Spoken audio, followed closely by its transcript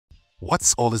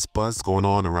What's all this buzz going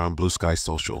on around Bluesky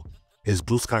Social? Is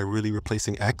Bluesky really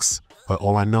replacing X? But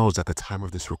all I know is at the time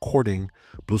of this recording,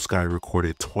 Bluesky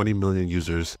recorded 20 million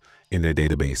users in their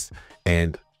database.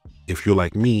 And if you're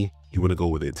like me, you want to go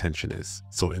where the attention is.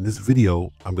 So in this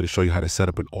video, I'm going to show you how to set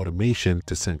up an automation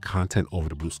to send content over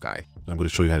to Bluesky. I'm going to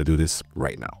show you how to do this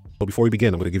right now. But before we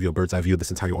begin, I'm going to give you a bird's eye view of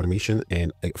this entire automation.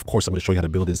 And of course, I'm going to show you how to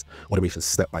build this automation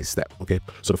step by step. Okay.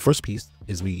 So the first piece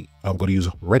is I'm going to use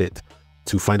Reddit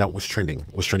to find out what's trending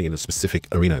in a specific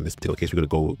arena. In this particular case, we're going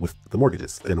to go with the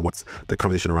mortgages and what's the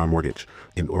conversation around around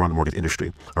the mortgage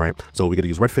industry. All right. So we're going to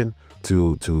use Redfin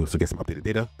to get some updated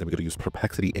data. Then we're going to use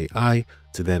Perplexity AI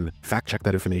to then fact check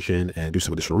that information and do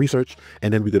some additional research.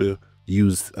 And then we're going to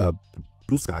use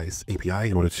Bluesky's API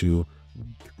in order to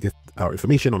get our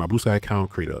information on our Bluesky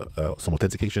account, create some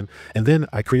authentication. And then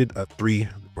I created 3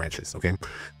 branches, okay,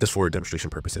 just for demonstration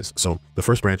purposes. So the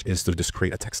first branch is to just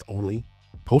create a text only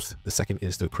post. The second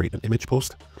is to create an image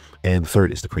post, and the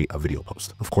third is to create a video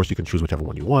post. Of course, you can choose whichever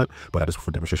one you want, but just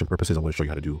for demonstration purposes, I'm going to show you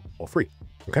how to do all 3.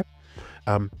 Okay.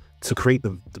 To create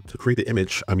the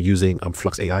image, I'm using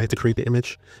Flux AI to create the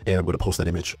image, and I'm going to post that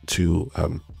image to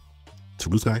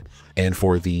Bluesky. And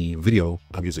for the video,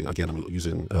 I'm using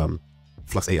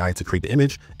Flux AI to create the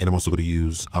image, and I'm also going to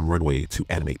use Runway to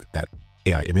animate that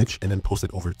AI image and then post it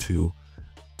over to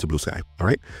Bluesky. All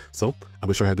right. So I'm going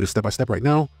to show you how to do this step by step right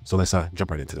now. So let's jump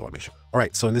right into the automation. All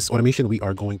right. So in this automation, we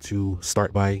are going to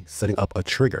start by setting up a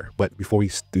trigger. But before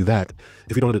we do that,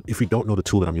 if you don't know the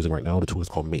tool that I'm using right now, the tool is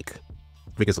called Make.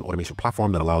 Make is an automation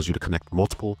platform that allows you to connect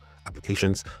multiple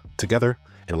applications together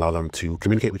and allow them to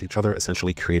communicate with each other,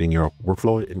 essentially creating your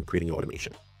workflow and creating your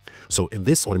automation. So in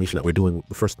this automation that we're doing,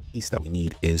 the first piece that we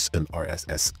need is an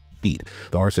RSS feed.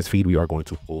 The RSS feed we are going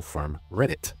to pull from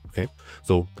Reddit. Okay.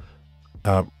 So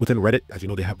within Reddit, as you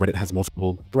know, Reddit has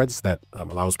multiple threads that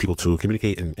allows people to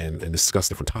communicate and discuss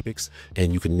different topics,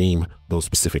 and you can name those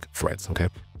specific threads. Okay.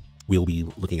 We'll be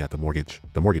looking at the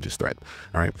mortgages thread.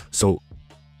 All right. So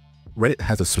Reddit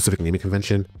has a specific naming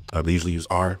convention. They usually use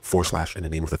r/ in the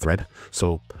name of the thread.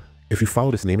 So if you follow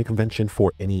this naming convention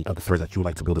for any of the threads that you would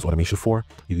like to build this automation for,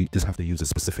 you just have to use a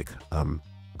specific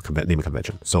naming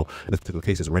convention. So in this particular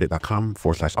case, is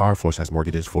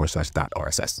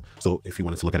reddit.com/r/mortgages/.rss. So if you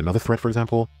wanted to look at another thread, for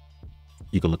example,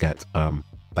 you can look at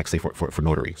like say for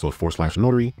notary. So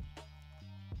 /notary,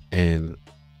 and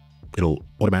it'll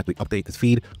automatically update this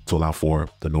feed to allow for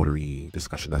the notary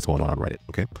discussion that's going on Reddit.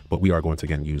 Okay. But we are going to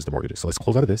again use the mortgages. So let's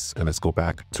close out of this and let's go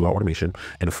back to our automation.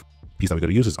 And the piece that we're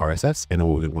going to use is RSS. And then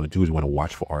what we want to do is we want to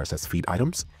watch for RSS feed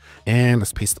items. And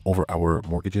let's paste over our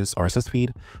mortgages RSS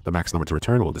feed. The max number to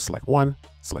return, we'll just select 1,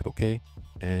 select OK.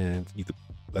 And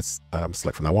let's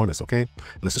select from that one. That's OK.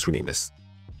 Let's just rename this.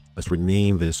 Let's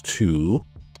rename this to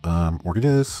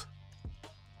mortgages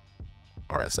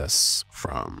RSS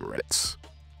from Reddit.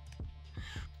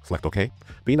 Select OK.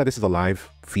 Being that this is a live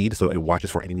feed, so it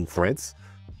watches for any new threads,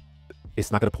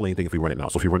 it's not going to pull anything if we run it now.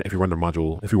 So if you run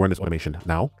this automation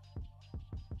now,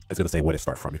 it's going to say where to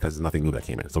start from because there's nothing new that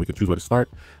came in. So we can choose where to start,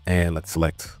 and let's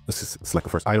just select the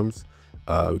first items.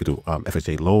 We could do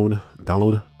FHA loan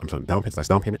download. I'm sorry, down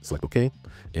payment. Select OK,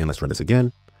 and let's run this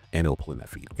again, and it'll pull in that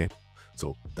feed. Okay,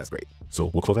 so that's great. So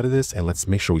we'll close out of this, and let's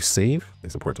make sure we save.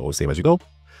 It's important to always save as you go.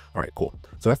 All right, cool.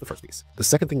 So that's the first piece. The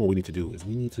second thing what we need to do is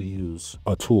we need to use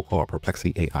a tool called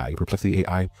Perplexity AI. Perplexity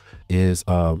AI is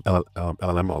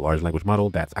LLM, a large language model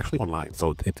that's actually online.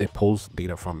 So it pulls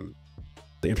data from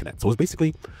the internet. So it's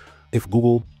basically if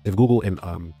Google and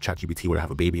ChatGPT were to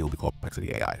have a baby, it would be called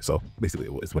Perplexity AI. So basically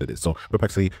it's what it is. So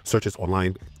Perplexity searches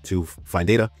online to find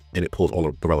data, and it pulls all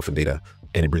of the relevant data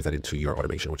and it brings that into your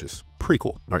automation, which is pretty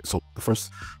cool. All right. So the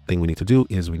first thing we need to do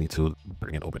is we need to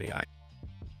bring in OpenAI.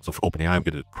 So for OpenAI, I'm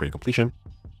going to create a completion,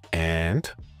 and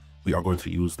we are going to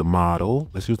use the model.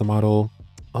 Let's use the model.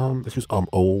 Let's use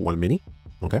O1 mini.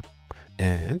 Okay.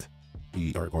 And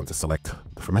we are going to select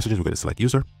for messages. We're going to select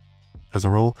user as a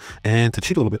role. And to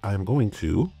cheat a little bit, I am going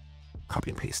to copy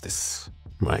and paste this.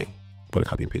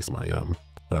 Copy and paste my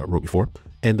row before.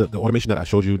 And the automation that I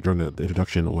showed you during the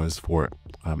introduction was for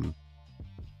an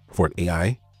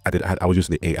AI. I was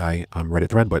using the AI Reddit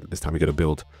thread, but this time we're going to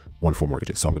build one for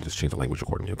mortgages. So I'm going to just change the language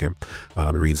accordingly. Okay.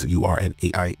 It reads, you are an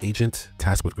AI agent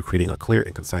tasked with creating a clear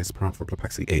and concise prompt for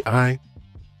Perplexity AI.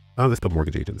 Let's put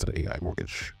mortgage agent instead of AI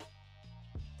mortgage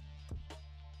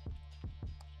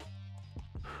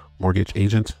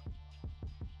agent.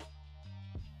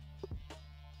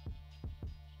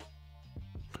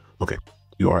 Okay.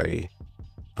 You are a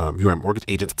mortgage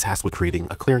agent tasked with creating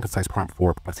a clear and concise prompt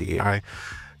for Perplexity AI.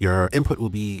 Your input will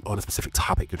be on a specific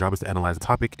topic. Your job is to analyze the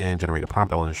topic and generate a prompt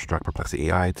that will instruct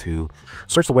Perplexity AI to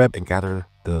search the web and gather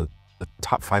the the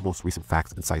top 5 most recent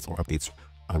facts, insights, or updates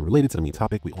related to the main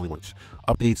topic. We only want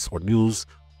updates or news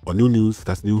or new news.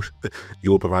 That's new.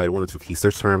 You will provide 1 or 2 key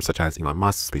search terms such as Elon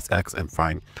Musk, SpaceX, and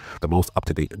find the most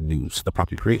up-to-date news. The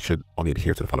prompt you create should only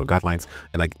adhere to the following guidelines.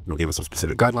 And I gave us some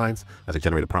specific guidelines as I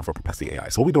generate a prompt for Perplexity AI.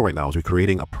 So what we do right now is we're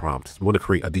creating a prompt. We want to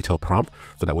create a detailed prompt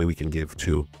so that way we can give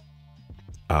to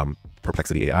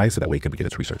Perplexity AI, so that way it can begin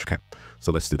its research. Okay,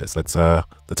 so let's do this. The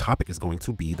topic is going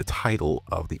to be the title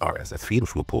of the RSS feed,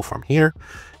 which we'll pull from here,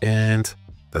 and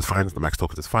that's fine. The max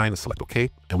tokens is fine. Let's select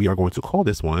OK, and we are going to call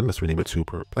this one. Let's rename it to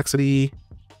Perplexity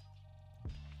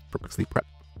Prep,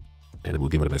 and we'll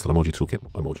give it a nice little emoji toolkit.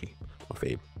 Emoji, my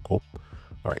fave. Cool.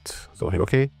 All right, so hit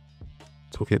OK.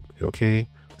 Toolkit, hit OK.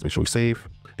 Let's make sure we save.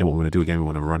 And what we're going to do again, we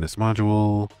want to run this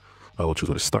module. We'll choose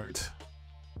where to start,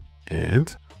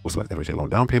 and we'll select enrich loan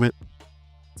down payment.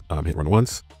 Hit run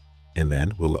once, and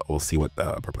then we'll see what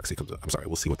Perplexity comes.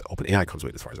 We'll see what the OpenAI comes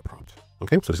with as far as a prompt.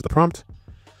 Okay, so this is the prompt.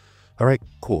 All right,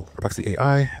 cool. Perplexity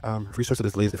AI, research that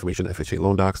displays information, FHA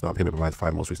loan docs, down payment provides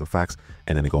 5 most recent facts,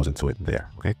 and then it goes into it there.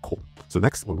 Okay, cool. So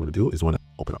next, what we're going to do is we want to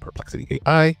open up Perplexity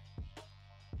AI.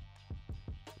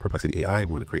 Perplexity AI, we're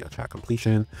going to create a chat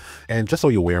completion. And just so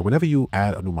you're aware, whenever you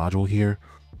add a new module here,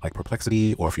 like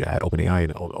Perplexity, or if you add OpenAI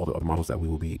and all the other modules that we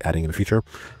will be adding in the future,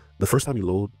 the first time you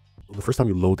load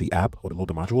the app or load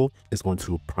the module, is going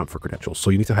to prompt for credentials. So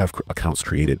you need to have accounts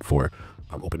created for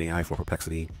OpenAI, for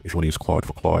Perplexity. If you want to use Claude,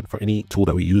 for any tool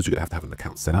that we use, you're gonna have to have an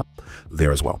account set up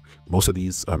there as well. Most of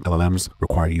these LLMs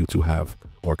require you to have,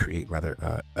 or create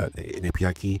rather, an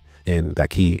API key, and that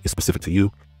key is specific to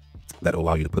you. That will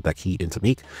allow you to put that key into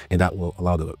Make, and that will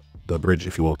allow the bridge,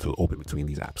 if you will, to open between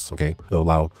these apps. Okay, it'll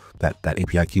allow that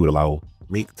API key would allow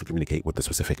Make to communicate with the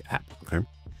specific app. Okay,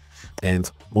 and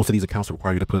most of these accounts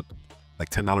require you to put like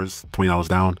 $10, $20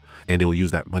 down, and they will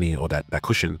use that money or that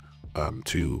cushion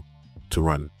to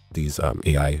run these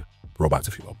AI robots,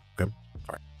 if you will. Okay,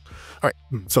 all right.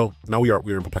 So now we're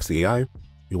in Perplexity AI.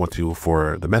 We want to,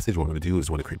 for the message, what we're going to do is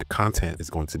we want to create the content. Is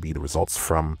going to be the results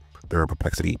from the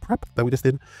Perplexity prep that we just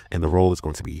did, and the role is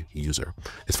going to be user.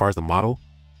 As far as the model,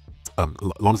 as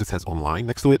long as it says online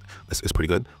next to it, it's pretty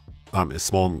good. It's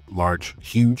small, large,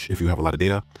 huge. If you have a lot of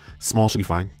data, small should be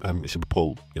fine. It should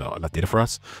pull, enough data for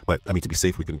us. But I mean, to be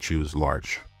safe, we can choose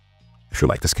large. If you're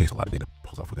like this case, a lot of data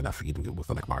pulls off within that feed. We'll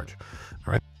select large.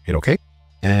 All right, hit OK,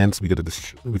 and we could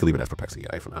leave it as Perplexity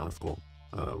AI for now. That's cool.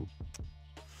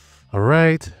 All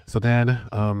right. So then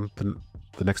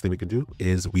the next thing we can do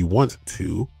is we want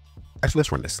to actually,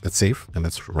 let's run this. Let's save and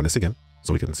let's run this again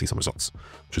so we can see some results.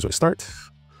 Choose where to start.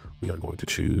 We are going to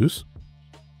choose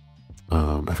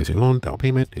FHA loan, down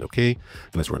payment, hit OK,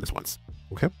 and let's run this once.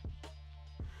 Okay.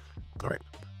 All right.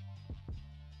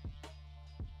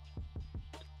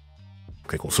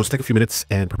 Okay, cool. So let's take a few minutes,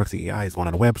 and Perplexity AI is going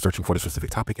on the web searching for the specific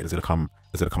topic, and it's gonna come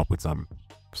up with some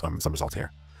results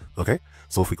here. Okay.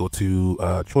 So if we go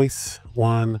to choice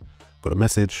 1, go to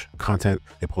message, content,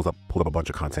 it pulled up a bunch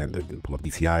of content. It pulled up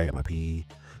DTI, MIP,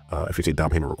 FHA down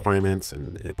payment requirements,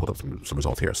 and it pulled up some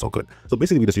results here. So good. So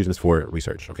basically, we're just using this for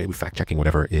research. Okay, we fact checking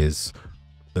whatever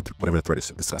the thread is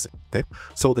discussing. Okay,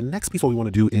 so the next piece what we want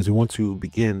to do is we want to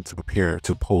begin to prepare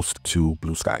to post to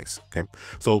Bluesky. Okay,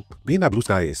 so being that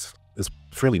Bluesky is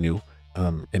fairly new,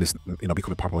 and it's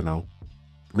becoming popular now.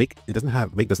 Make doesn't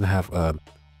have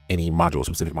any module,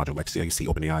 specific module like you see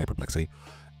OpenAI, Perplexity.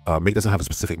 Make doesn't have a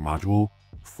specific module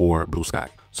for Bluesky.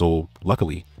 So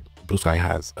luckily, Bluesky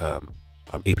has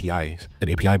an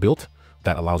API built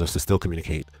that allows us to still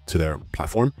communicate to their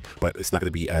platform, but it's not going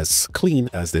to be as clean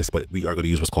as this. But we are going to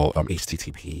use what's called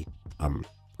HTTP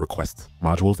request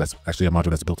modules. That's actually a module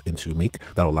that's built into Make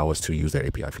that will allow us to use their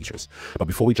API features. But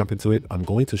before we jump into it, I'm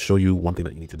going to show you one thing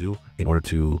that you need to do in order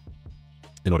to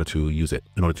use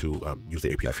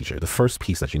the API feature. The first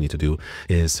piece that you need to do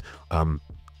is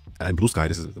and Bluesky,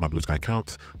 this is my Bluesky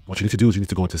account. What you need to do is you need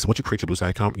to go into, once you create your Bluesky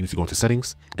account, you need to go into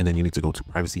settings, and then you need to go to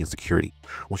privacy and security.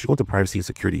 Once you go into privacy and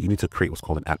security, you need to create what's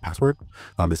called an @ password.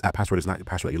 This @ password is not the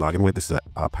password that you log in with. This is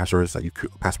passwords that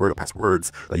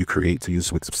you create to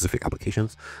use with specific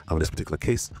applications. In this particular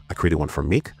case, I created one for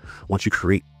Make. Once you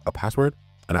create an @ password,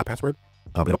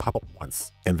 it'll pop up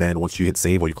once, and then once you hit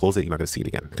save or you close it, you're not going to see it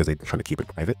again because they're trying to keep it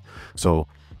private. So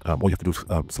all you have to do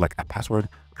is select @ password,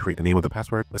 create the name of the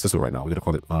password. Let's just do it right now. We're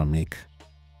going to call it Make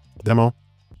Demo,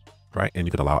 right? And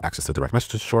you can allow access to direct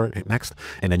messages. Short, hit next,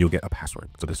 and then you'll get a password.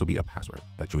 So this will be a password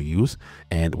that you'll use.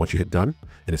 And once you hit done,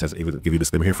 and it says, it will give you this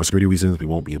disclaimer here, for security reasons, you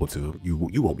won't be able to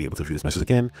view this message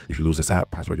again. If you lose this @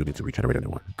 password, you'll need to regenerate a new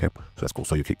one. Okay, so that's cool.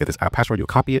 So you can get this @ password, you'll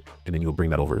copy it, and then you'll bring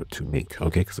that over to Make.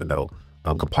 Okay, because then that'll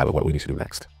comply with what we need to do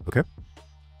next. Okay.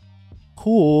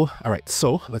 Cool. All right,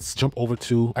 so let's jump over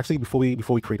to, actually, before we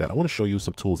create that, I want to show you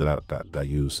some tools that I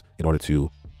use in order to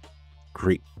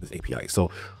create this API. So,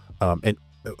 and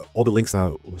all the links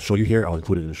I'll show you here, I'll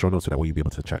include it in the show notes so that way you'll be able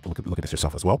to check, look at this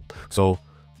yourself as well. So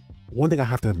one thing I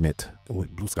have to admit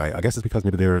with Bluesky, I guess it's because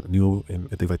maybe they're new and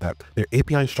things like that, their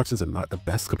API instructions are not the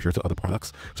best compared to other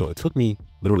products. So it took me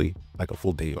literally like a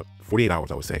full day, or 48 hours,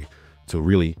 I would say, to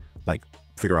really like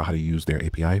figure out how to use their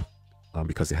API.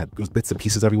 Because there was bits and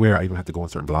pieces everywhere. I even had to go on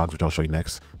certain blogs, which I'll show you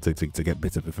next, to get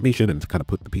bits of information and to kind of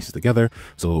put the pieces together.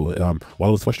 So while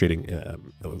it was frustrating,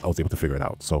 I was able to figure it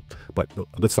out. So, but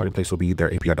the starting place will be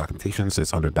their API documentation. So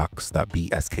it's under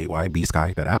docs.bsky,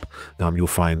 Bsky, that app. You'll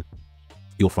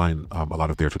find a lot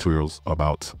of their tutorials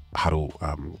about how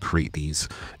to create these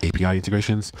API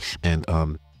integrations, and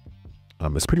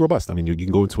it's pretty robust. I mean, you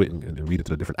can go into it and read it to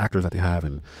the different actors that they have,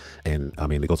 and I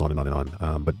mean, it goes on and on and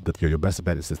on. But your best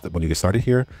bet is just that when you get started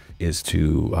here is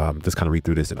to just kind of read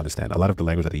through this and understand. A lot of the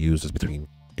language that they use is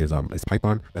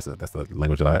Python. That's the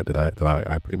language that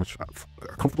I pretty much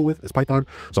are comfortable with, is Python.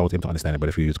 So I was able to understand it. But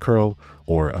if you use curl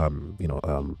or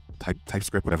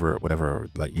TypeScript, whatever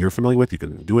like you're familiar with, you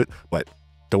can do it. But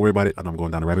don't worry about it. I'm going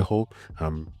down a rabbit hole.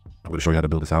 I'm going to show you how to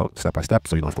build this out step by step,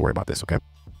 so you don't have to worry about this. Okay.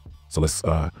 So let's,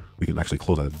 we can actually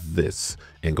close out of this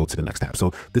and go to the next tab.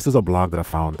 So this is a blog that I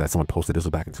found that someone posted. This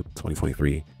was back in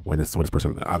 2023 when this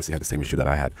person obviously had the same issue that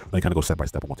I had. Let me kind of go step by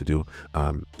step on what to do.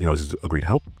 This is a great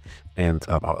help. And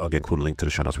I'll again include a link to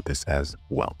the show notes with this as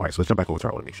well. All right, so let's jump back over to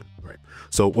our automation. All right.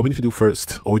 So what we need to do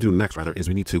first, or we do next rather, is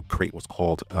we need to create what's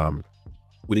called,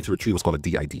 we need to retrieve what's called a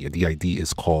DID. A DID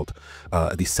is called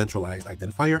a decentralized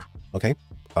identifier. Okay.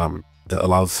 That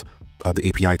allows the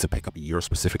API to pick up your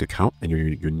specific account and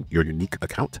your unique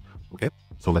account. Okay,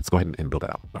 so let's go ahead and build that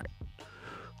out. All right,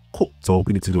 cool. So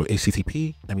we need to do an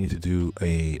HTTP, and we need to do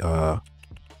a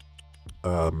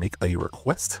make a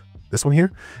request. This one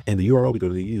here, and the URL we're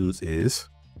going to use is,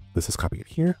 let's just copy it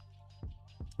here.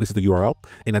 This is the URL,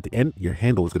 and at the end, your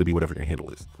handle is going to be whatever your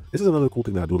handle is. This is another cool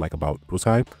thing that I do like about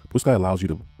Bluesky. Bluesky allows you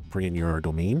to bring in your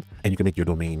domain, and you can make your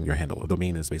domain your handle. A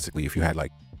domain is basically, if you had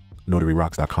like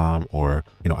notaryrocks.com or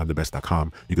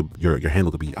imthebest.com, your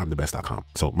handle could be imthebest.com.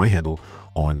 So my handle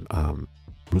on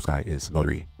Bluesky is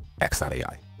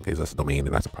notaryx.ai. Okay, so that's a domain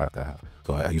and that's a product I have.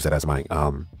 So I use that as my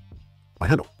my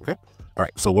handle. Okay. All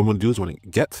right. So what we want to do is we want to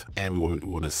get, and we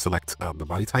want to select the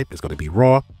body type. It's going to be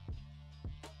raw,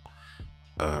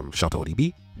 shout to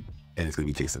ODB, and it's going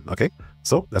to be JSON. Okay.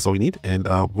 So that's all we need, and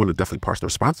we want to definitely parse the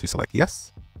response. We select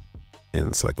yes,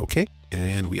 and select OK.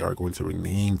 And we are going to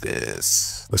rename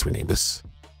this. Let's rename this.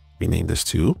 Rename this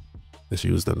to, let's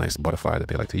use the nice butterfly that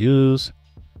they like to use.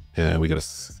 And we got to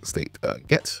state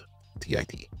get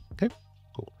DID. Okay,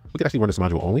 cool. We can actually run this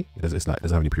module only. It doesn't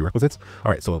have any prerequisites.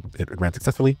 All right, so it ran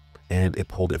successfully and it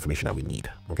pulled the information that we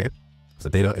need. Okay, so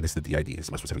the data, and it's the DID.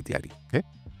 It's my specific DID. Okay,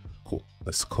 cool.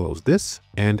 Let's close this.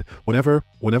 And whenever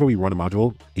we run a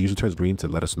module, it usually turns green to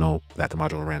let us know that the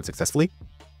module ran successfully.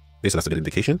 So that's a good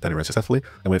indication that it ran successfully.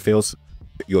 And when it fails,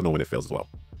 you'll know when it fails as well.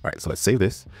 All right, so let's save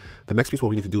this. The next piece, what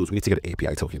we need to do is we need to get an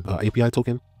API token. API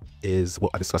token is what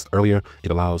I discussed earlier. It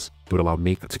would allow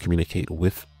Make to communicate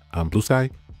with Bluesky.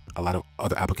 A lot of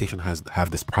other applications have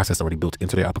this process already built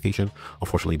into their application.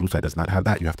 Unfortunately, Bluesky does not have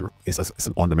that. You have to, it's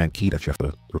an on-demand key that you have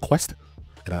to request.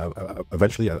 And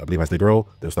eventually, I believe as they grow,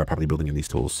 they'll start probably building in these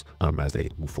tools as they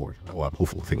move forward. Well,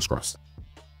 hopefully, fingers crossed.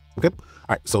 Okay.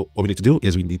 All right. So what we need to do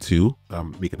is we need to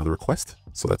make another request.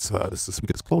 So we can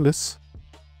just clone this.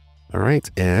 All right.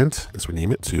 And let's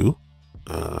rename it to,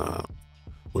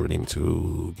 we'll rename it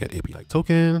to get API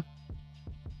token.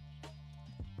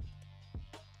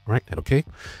 All right. And okay.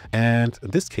 And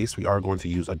in this case, we are going to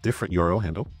use a different URL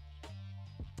handle.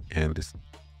 And this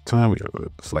time we're going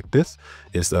to select this.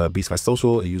 It's Bluesky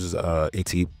Social. It uses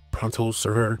AT Pronto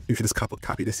server. You should just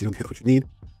copy this. You don't get what you need.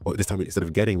 Well, this time, instead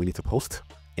of getting, we need to post.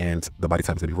 And the body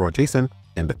type is going to be raw JSON,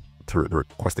 and to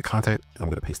request the content, I'm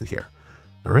going to paste it here.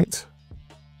 All right.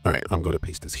 All right. I'm going to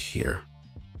paste this here.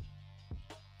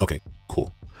 Okay,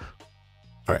 cool.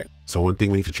 All right. So one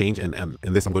thing we need to change, and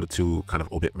in this, I'm going to kind of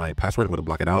omit my password. I'm going to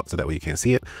block it out so that way you can't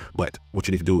see it. But what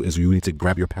you need to do is you need to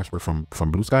grab your password from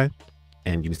Bluesky,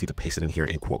 and you just need to paste it in here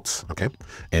in quotes. Okay.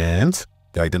 And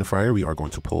the identifier we are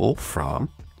going to pull from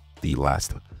the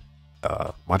last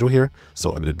module here.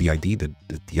 So under the DID,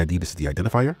 this is the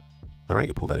identifier. All right,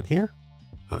 you pull that in here.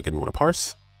 Again, we want to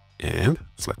parse and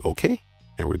select OK,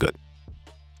 and we're good.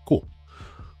 Cool.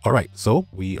 All right, so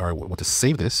we want to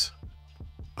save this.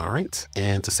 All right,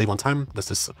 and to save on time, let's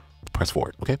just press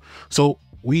forward. Okay, so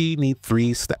we need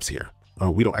 3 steps here.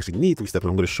 We don't actually need 3 steps, but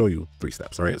I'm going to show you 3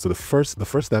 steps. All right, so the first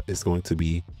step is going to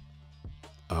be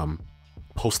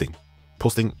posting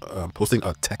posting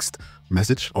a text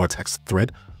message or a text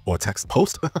thread or a text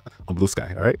post on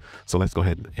Bluesky. All right, so let's go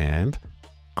ahead and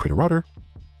create a router.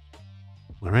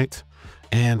 All right,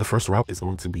 and the first route is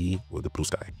going to be with the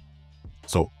Bluesky.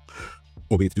 So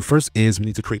what we need to do first is we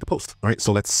need to create the post. All right,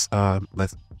 so let's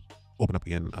open up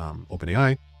again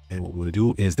OpenAI, and what we're going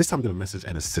to do is this time we're going to message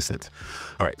an assistant.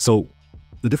 All right, so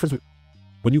the difference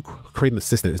when you create an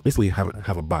assistant is basically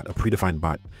have a bot, a predefined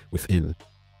bot within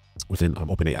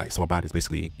OpenAI. So a bot is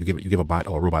basically you give a bot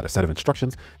or a robot a set of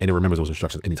instructions, and it remembers those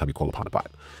instructions anytime you call upon a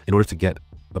bot. In order to get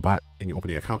the bot in your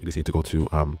OpenAI account, you just need to go to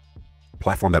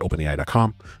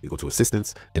platform.openai.com. You go to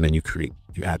assistants, and then you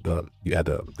add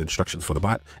the instructions for the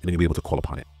bot, and then you'll be able to call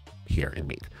upon it here in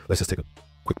Make. Let's just take a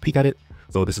quick peek at it.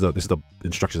 So this is the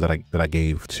instructions that I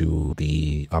gave to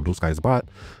the Bluesky's bot.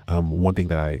 One thing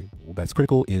that's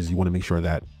critical is you want to make sure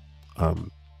that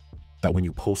that when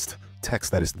you post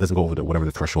text that doesn't go over whatever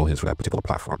the threshold is for that particular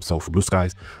platform. So for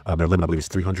Bluesky's, their limit I believe is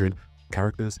 300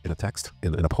 characters in a text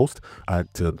in a post. I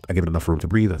give it enough room to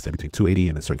breathe. I said between 280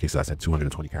 and in certain cases I said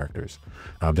 220 characters,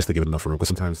 just to give it enough room, because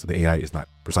sometimes the AI is not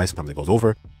precise. Sometimes it goes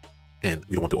over, and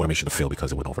we don't want the automation to fail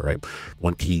because it went over, right?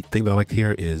 One key thing that I like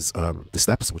here is the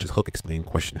steps, which is hook, explain,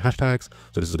 question, hashtags.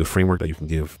 So this is a good framework that you can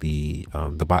give the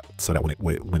bot so that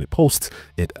when it posts,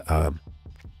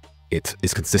 it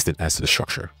is consistent as to the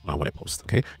structure when it posts.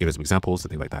 Okay, give it some examples and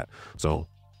things like that. So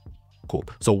cool.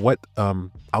 So what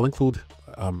I'll include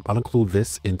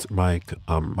this into my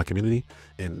my community,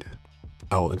 and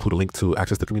I'll include a link to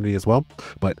access the community as well.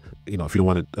 But if you don't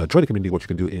want to join the community, what you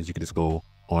can do is you can just go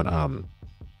on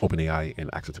OpenAI and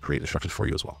access to create instructions for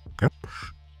you as well. Okay,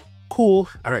 cool.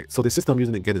 All right, so the system I'm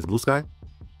using again is Bluesky,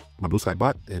 my Bluesky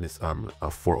bot, and it's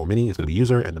for Omini. It's going to be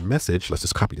user, and the message. Let's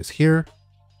just copy this here,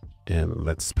 and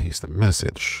let's paste the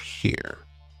message here.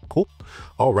 Cool.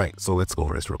 All right, so let's go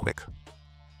over this real quick.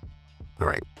 All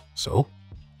right,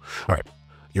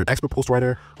 you're an expert post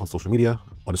writer on social media,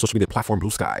 on the social media platform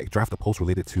Bluesky. Draft a post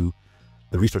related to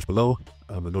the research below,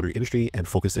 the notary industry, and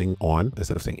focusing on,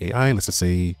 instead of saying AI, let's just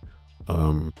say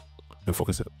and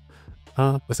focus it.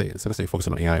 Let's say instead of saying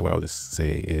focusing on AI, what I'll just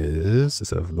say is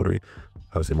instead of notary,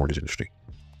 I would say mortgage industry.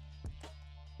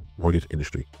 Mortgage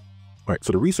industry. All right,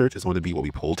 so the research is going to be what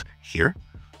we pulled here.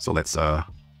 So let's say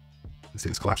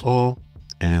let's collapse all,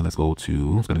 and let's go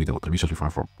to, it's going to be the research we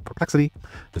found for Perplexity.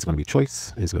 It's going to be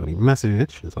choice. It's going to be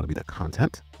message. It's going to be the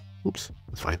content. Oops,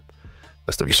 that's fine.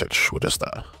 That's the research. We'll just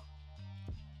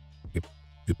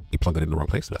you plugged it in the wrong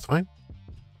place, so that's fine.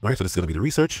 All right, so this is going to be the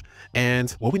research. And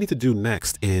what we need to do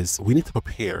next is we need to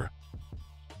prepare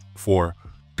for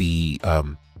the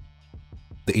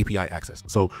API access.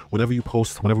 So whenever you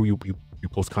post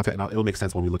content, now it'll make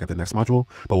sense when we look at the next module,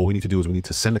 but what we need to do is we need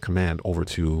to send a command over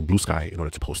to Bluesky in order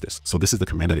to post this. So this is the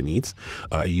command that it needs.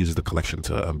 It uses the collection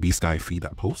to bsky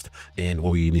feed.post. And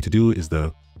what we need to do is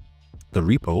the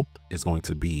repo is going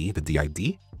to be the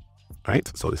DID. All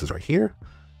right, so this is right here,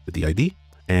 the DID.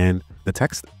 And the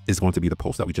text is going to be the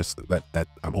post that we just that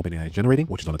OpenAI is generating,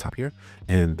 which is on the top here.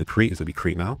 And the create is going to be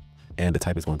create now. And the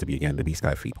type is going to be, again, the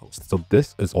bsky feed post. So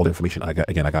this is all the information I got.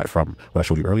 Again, I got from what I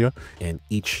showed you earlier. And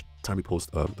each time we post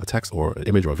a text or an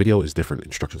image or a video is different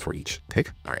instructions for each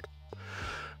take. All right.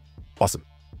 Awesome.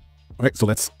 All right. So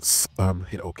let's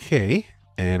hit OK.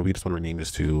 And we just want to rename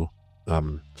this to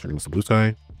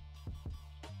Bluesky.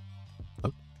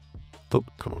 Oh,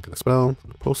 come on, get the spell.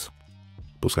 Post.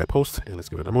 Bluesky post, and let's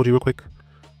give it an emoji real quick.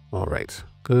 All right,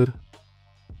 good.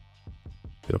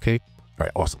 Hit OK. All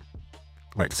right, awesome.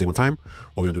 All right, same one time.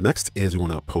 What we're gonna do next is we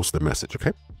want to post the message.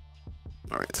 Okay.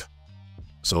 All right.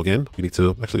 So again, we need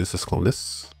to actually let's just clone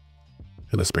this,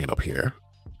 and let's bring it up here,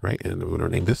 right? And we're gonna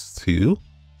name this to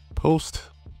post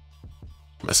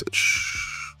message.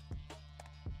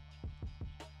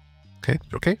 Okay.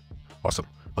 Okay. Awesome.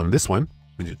 On this one,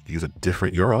 we need to use a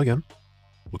different URL again.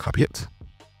 We'll copy it.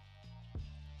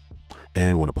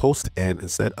 And we want to post, and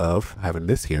instead of having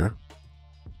this here,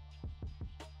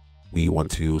 we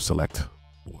want to select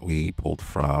what we pulled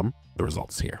from the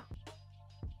results here.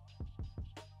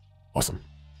 Awesome.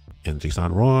 And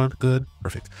JSON raw, good,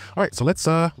 perfect. All right, so let's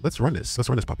run this. Let's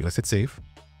run this puppy. Let's hit save,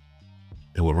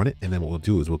 and we'll run it. And then what we'll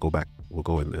do is we'll go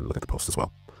in and look at the post as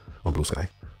well on Bluesky.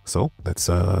 So let's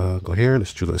go here.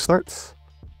 Let's choose the starts,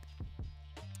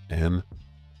 and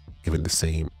give it the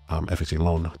same FHA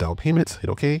loan down payment. Hit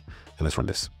OK, and let's run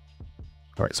this.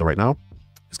 All right, so right now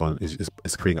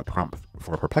it's creating a prompt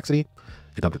for Perplexity.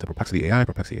 It dumped it to Perplexity AI.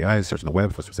 Perplexity AI is searching the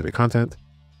web for specific content.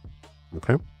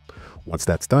 Okay, once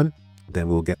that's done, then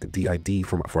we'll get the DID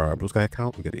for our Bluesky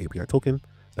account. We get the API token.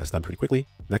 That's done pretty quickly.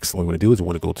 Next, what we want to do is we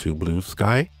want to go to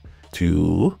Bluesky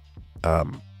to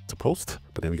post,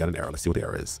 but then we got an error. Let's see what the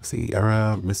error is. Let's see,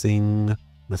 error, missing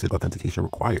message authentication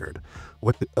required.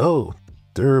 Oh,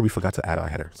 we forgot to add our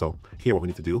header. So here, what we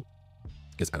need to do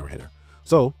is add our header.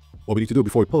 So what we need to do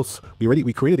before we post,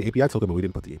 we created the API token, but we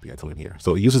didn't put the API token here.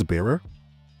 So it uses bearer,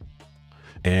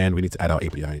 and we need to add our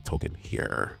API token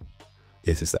here.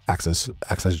 This is the access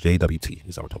JWT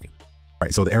is our token. All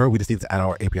right, so the error, we just need to add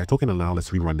our API token, and now let's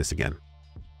rerun this again.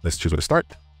 Let's choose where to start.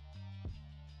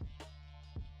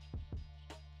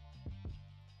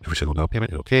 We should go down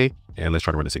payment, okay, and let's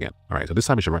try to run this again. All right, so this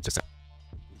time we should run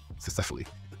successfully.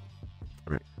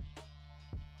 All right.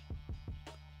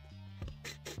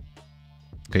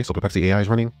 Okay, so Perplexity AI is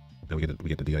running. Then we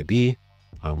get the DID.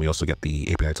 We also get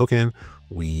the API token.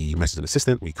 We message an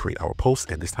assistant. We create our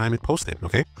post, and this time it posted.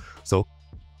 Okay, so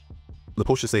the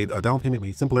post should say down payment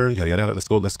made simpler. Yada yada. Let's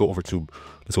go over to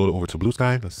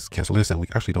Bluesky. Let's cancel this, and we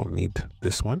actually don't need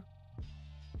this one.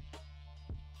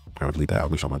 I'll delete that. I'll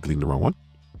make sure I'm not deleting the wrong one.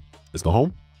 Let's go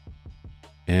home.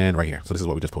 And right here. So this is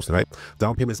what we just posted, right?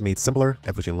 Down payment is made simpler.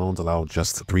 FHA loans allow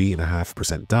just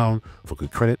 3.5% down for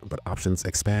good credit, but options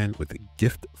expand with the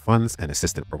gift, funds, and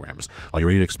assistant programs. Are you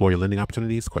ready to explore your lending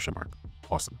opportunities? Question mark.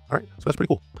 Awesome. All right. So that's pretty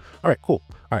cool. All right, cool.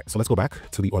 All right. So let's go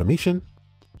back to the automation.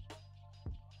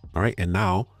 All right. And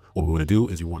now what we want to do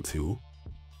is what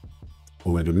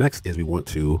we want to do next is we want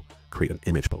to create an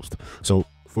image post. So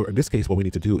for this case, what we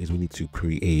need to do is we need to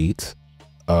create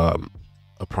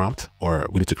a prompt, or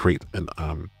we need to create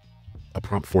a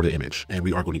prompt for the image, and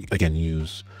we are going to again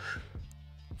use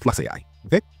Flux AI.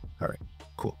 Okay. All right.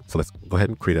 Cool. So let's go ahead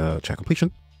and create a chat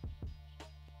completion.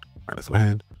 All right. Let's go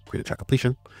ahead and create a chat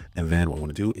completion, and then what we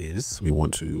want to do is we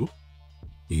want to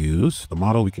use the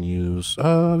model. We can use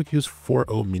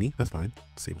 4.0 mini. That's fine.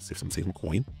 Save some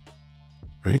coin.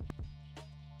 Right.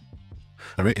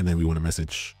 All right. And then we want to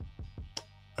message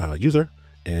user,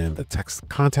 and the text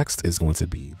context is going to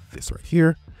be this right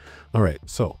here. All right.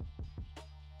 So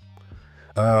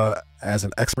as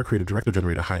an expert creative director,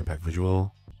 generate a high impact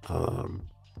visual,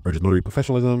 urgent notary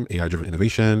professionalism, AI driven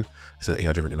innovation. It's an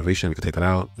AI driven innovation. We can take that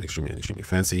out. Extremely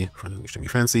fancy. Extremely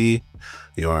fancy.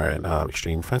 You are an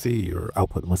extreme fancy. Your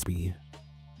output must be,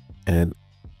 and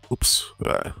oops,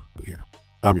 here.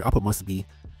 Your output must be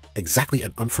exactly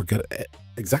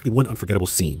one unforgettable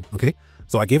scene. Okay.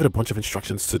 So I gave it a bunch of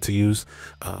instructions to use.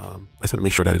 I just want to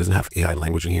make sure that it doesn't have AI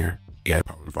language in here. AI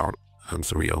powered environment,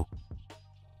 surreal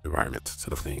environment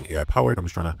sort of thing. AI powered. I'm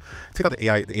just trying to take out the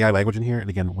AI language in here. And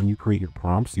again, when you create your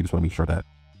prompts, you just want to make sure that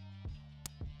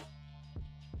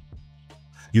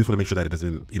it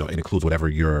doesn't, it includes whatever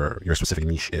your specific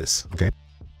niche is. Okay.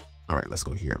 All right, let's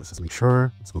go here. Let's just make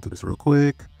sure. Let's go through this real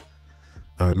quick.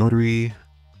 Notary,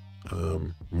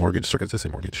 mortgage, circuit, let's say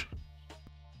mortgage.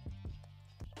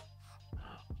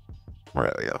 All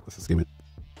right, yeah, let's just give it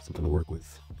something to work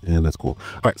with, and that's cool.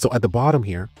 All right, so at the bottom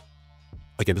here,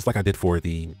 again, just like I did for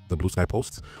the Bluesky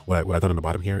posts, what I've done on the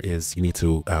bottom here is you need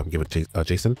to give it a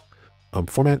JSON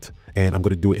format, and I'm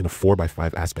going to do it in a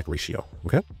 4:5 aspect ratio.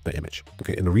 Okay, the image.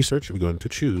 Okay, and the research we're going to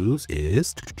choose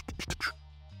is,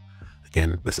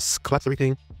 again, let's just collapse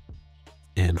everything,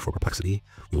 and for Perplexity,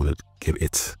 we want to give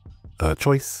it a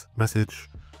choice, message,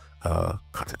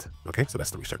 content. Okay, so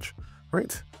that's the research. All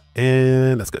right.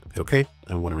 And that's good. Okay.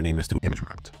 I want to rename this to image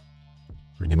prompt.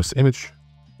 Rename this to image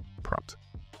prompt.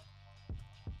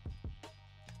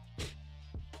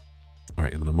 All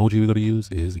right. And the emoji we're going to use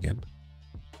is, again,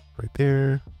 right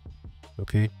there.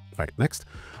 Okay. All right. Next.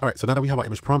 All right. So now that we have our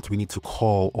image prompt, we need to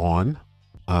call on,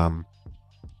 the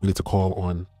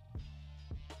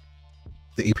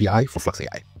API for Flux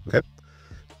AI. Okay.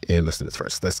 And let's do this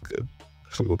first. That's good.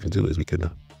 So what we can do is we can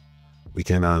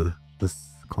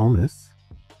let's call this.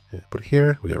 Yeah, put it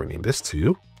here. We gotta rename this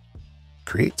to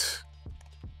create.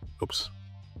 Oops.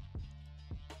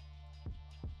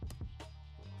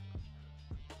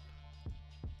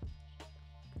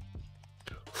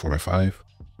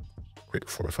 Create a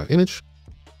 4:5 image.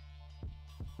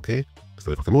 Okay. Let's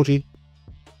do it with emoji.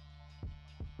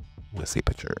 Let's see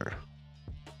picture.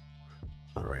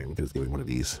 All right, we can just give it one of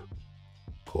these.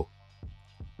 Cool.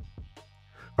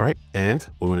 All right, and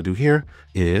what we want to do here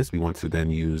is we want to then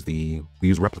use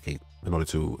replicate in order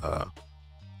to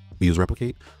use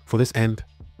replicate for this end.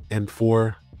 And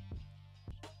for,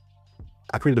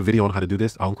 I created a video on how to do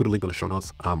this. I'll include a link in the show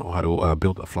notes on how to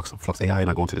build a Flux AI, and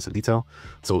I'll go into this in detail.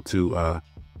 So to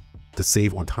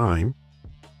save on time,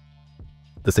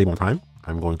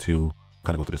 I'm going to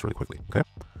kind of go through this really quickly. Okay,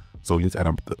 so you need to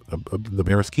add the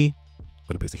bearer's key. I'm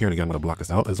going to paste it here, and again, I'm going to block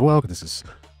this out as well because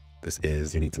this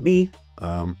is unique to me.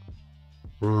 And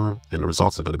the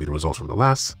results are going to be the results from the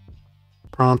last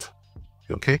prompt.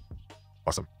 Okay,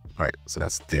 awesome. All right, so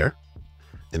that's there.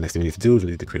 And next thing we need to do is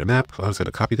we need to create a map. So I'm just going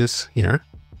to copy this here.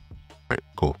 All right,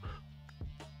 cool.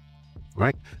 All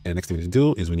right. And next thing we need to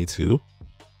do is we need to,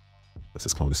 let's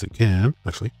just clone this again.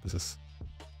 Actually, this is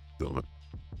cool.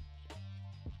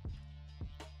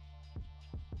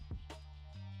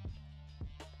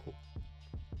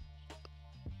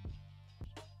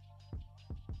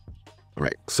 All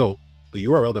right. So the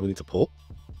URL that we need to pull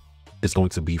is going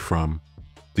to be from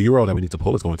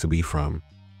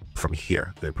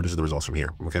here. That produces the results from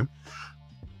here. Okay.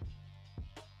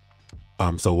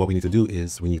 So what we need to do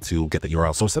is we need to get the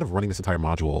URL. So instead of running this entire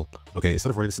module,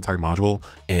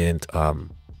 and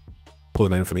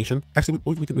pulling that information, actually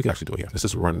we can actually do it here. Let's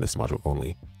just run this module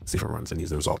only, see if it runs and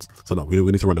needs the results. So no, we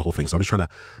need to run the whole thing. So I'm just trying to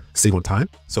save on time.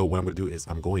 So what I'm going to do is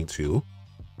I'm going to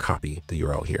copy the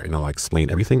URL here, and I'll explain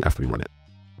everything after we run it.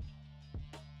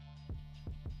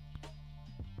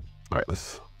 All right,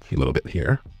 let's see a little bit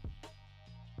here.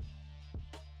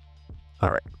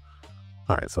 All right,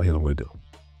 so here's what I'm going to do. All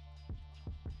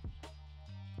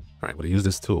right, I'm going to use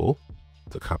this tool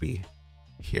to copy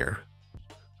here.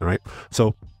 All right,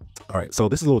 so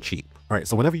this is a little cheat. All right,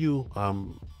 so whenever you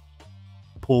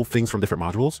pull things from different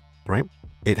modules, right,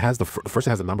 it has first it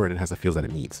has a number and it has the fields that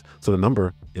it needs. So the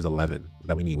number is 11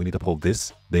 that we need. We need to pull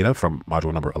this data from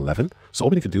module number 11. So all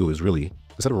we need to do is really,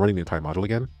 instead of running the entire module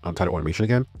again, entire automation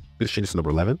again, we just change this to number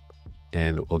 11,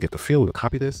 and we'll get the field, we'll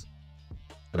copy this,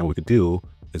 and then what we could do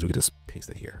is we could just paste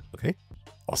it here. Okay,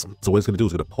 awesome. So what it's going to do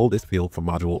is going to pull this field from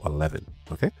module 11.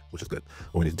 Okay, which is good.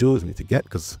 What we need to do is we need to get,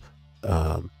 because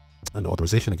and the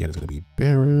authorization again is going to be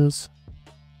bearers.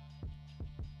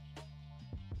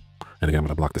 And again, I'm going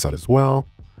to block this out as well,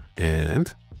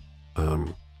 and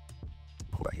pull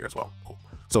that here as well. Cool.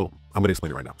 So I'm going to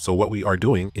explain it right now. So what we are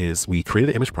doing is we created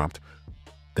an image prompt.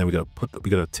 Then we're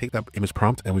gonna take that image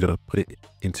prompt and we're gonna put it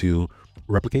into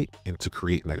replicate and to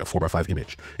create like a 4x5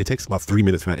 image. It takes about 3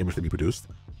 minutes for that image to be produced.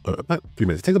 Not 3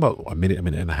 minutes. It takes about a minute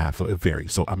and a half. So it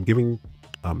varies. So I'm giving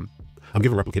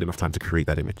replicate enough time to create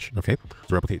that image. Okay.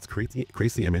 So replicate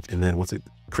creates the image, and then once it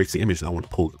creates the image, I'm gonna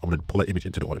pull that image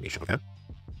into the automation. Okay.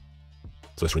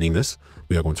 So let's rename this.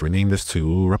 We are going to rename this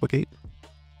to replicate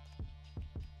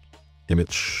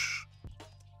image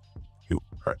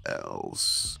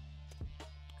URLs.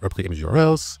 Replicate image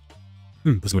URLs.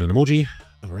 Let's give it an emoji.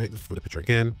 All right, let's put the picture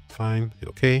again. Fine, hit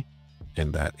OK.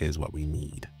 And that is what we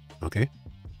need. Okay,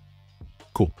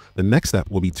 cool. The next step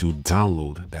will be to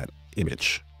download that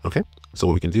image. Okay, so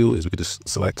what we can do is we could just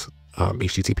select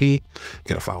HTTP,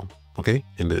 get a file. Okay,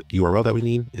 and the URL that we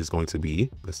need is going to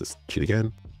be, let's just cheat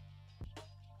again.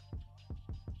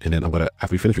 And then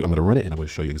after we finish, I'm gonna run it, and I'm gonna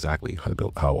show you exactly how to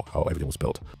build, how everything was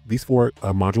built. These 4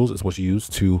 modules is what you use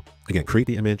to, again, create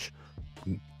the image,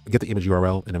 get the image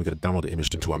URL, and then we're going to download the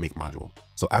image into our make module.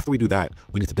 So after we do that,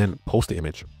 we need to then post the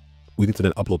image. We need to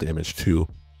then upload the image to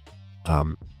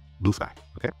Bluesky.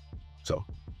 Okay, so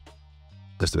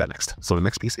let's do that next. So the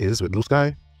next piece is with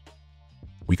Bluesky,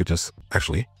 we could just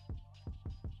actually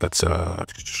let's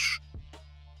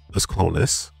clone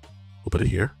this. We'll put it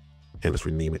here, and let's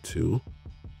rename it to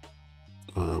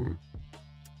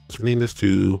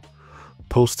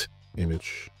post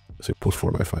image. Let's say post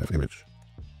 4x5 image.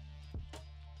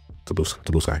 To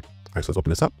Bluesky. All right, so let's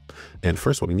open this up. And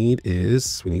first, what we need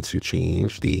is we need to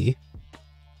change the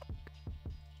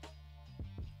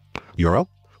URL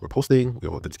we're posting. We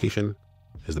have authentication.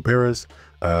 Here's the bearers.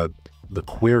 The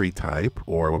query type,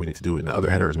 or what we need to do in the other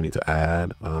header, is we need to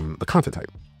add the content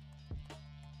type.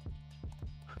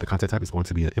 The content type is going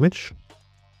to be an image,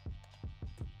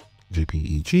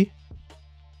 JPEG,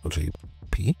 or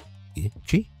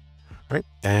JPEG, right?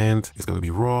 And it's going to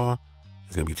be raw.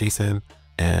 It's going to be JSON.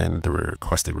 And the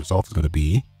requested result is going to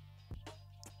be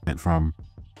and from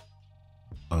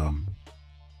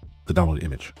the downloaded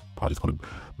image. Apologies,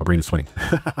 my brain is sweating.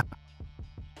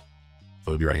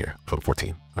 So it'll be right here, photo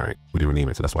 14. All right, we didn't rename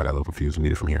it, so that's why I got a little confused. We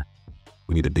need it from here.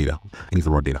 We need the data. It needs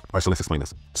the raw data. All right, so let's explain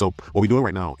this. So what we're doing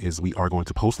right now is we are going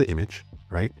to post the image,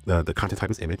 right? The content type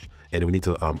is image, and then we need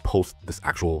to post this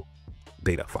actual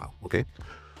data file. Okay.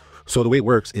 So the way it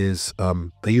works is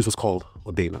they use what's called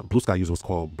data. Bluesky uses what's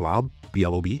called blob,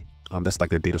 B-L-O-B. That's like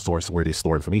their data source where they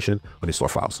store information, when they store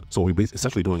files. So what we're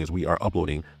essentially doing is we are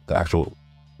uploading the actual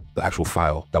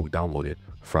file that we downloaded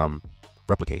from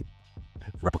Replicate.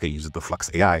 Replicate uses the Flux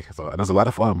AI. So there's a lot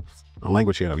of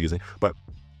language here I'm using, but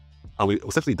we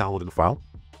essentially downloaded the file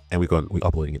and we're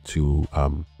uploading it to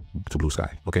Bluesky.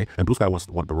 Okay, and Bluesky wants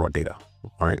the raw data.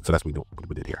 All right, so that's what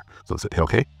we did here. So let's hit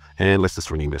OK, and let's just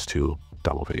rename this to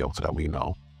download video so that we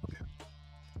know.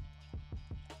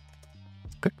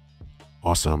 Okay,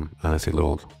 awesome. Let's say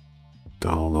little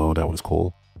download. That one's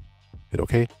cool. Hit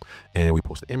OK, and we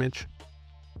post the image.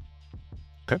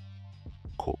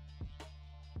 cool.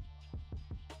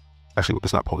 Actually,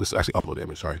 it's not post. This is actually upload the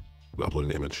image. Sorry, we're uploading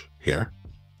the image here.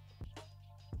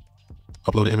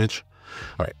 Upload the image.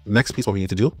 All right. Next piece, what we need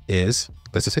to do is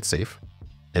let's just hit save.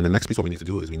 And the next piece, what we need to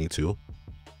do is we need to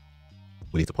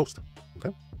post.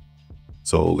 Okay.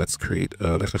 So let's create.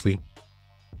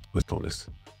 Let's go on this,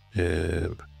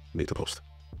 and we need to post.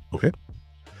 Okay.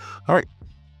 All right.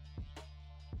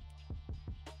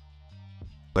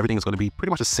 Everything is going to be pretty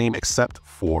much the same except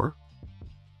for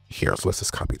here. So let's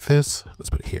just copy this. Let's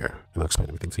put it here, and I'll explain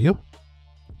everything to you.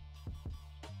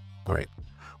 All right,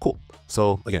 cool.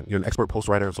 So again, you're an expert post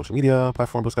writer on social media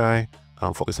platform, Bluesky,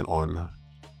 focusing on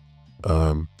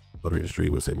lottery industry.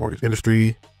 We'll say mortgage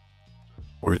industry,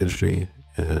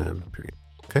 and period.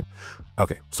 Okay.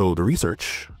 Okay. So the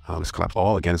research, let's collapse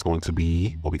all again. Is going to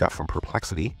be what we got from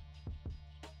Perplexity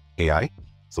AI.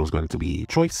 So it's going to be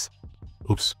choice.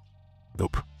 Oops.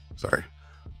 Nope. Sorry.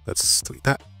 Let's delete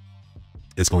that.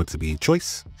 It's going to be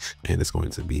choice, and it's going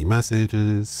to be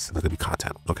messages. It's going to be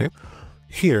content. Okay.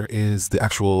 Here is the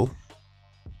actual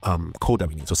code that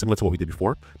we need. So similar to what we did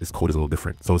before, this code is a little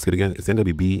different. So it's good again. It's going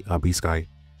to be Bluesky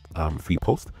feed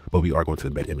post, but we are going to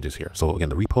embed images here. So again,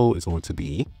 the repo is going to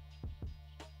be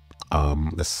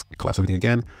let's collapse everything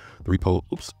again. The repo.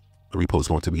 Oops. The repo is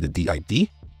going to be the DID.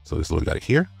 So this is what we got it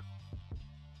here.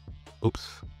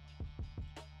 Oops.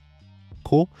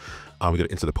 Cool. We're going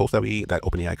to enter the post that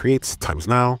OpenAI creates times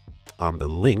now. The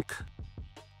link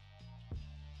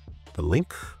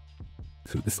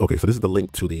to this. Okay, so this is the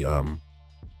link to the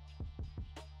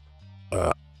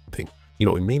thing. You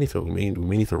know, we may need to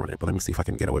run it, but let me see if I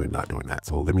can get away with not doing that.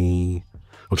 So I'm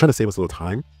trying to save us a little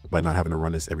time by not having to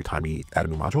run this every time we add a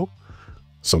new module.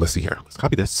 So let's see here. Let's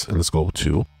copy this and let's go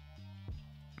to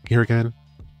here again.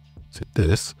 Let's hit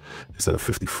this instead of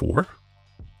 54.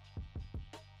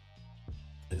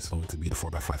 It's going to be the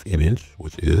 4x5 image,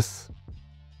 which is,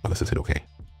 let's just hit OK.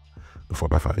 The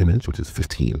 4x5 image, which is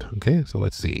 15. Okay, so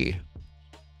let's see.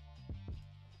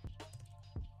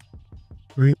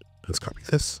 Right, let's copy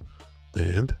this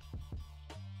and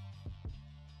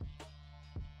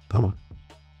come on.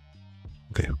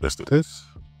 Okay, let's do this.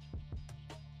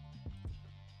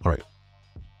 All right,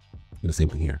 and the same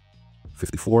thing here.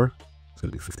 54, it's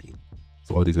going to be 15.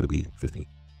 So all these are going to be 15.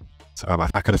 So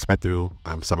I could have sped through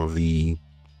some of the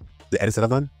edits that I've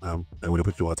done, and we're going to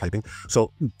put through all typing.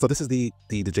 So this is the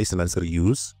JSON that it's going to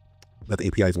use, that the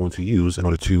API is going to use in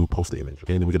order to post the image.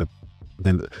 Okay, and then we're going to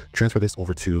then transfer this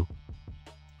over to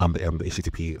the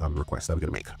HTTP request that we're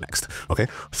going to make next. Okay,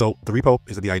 so the repo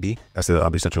is the ID. That's the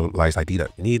decentralized ID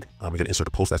that you need. We're going to insert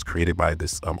a post that's created by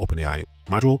this OpenAI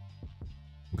module.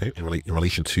 Okay, in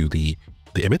relation to the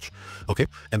image. Okay,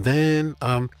 and then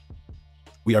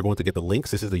we are going to get the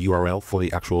links. This is the URL for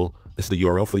the actual. This is the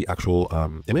URL for the actual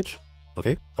image.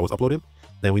 Okay, that was uploaded.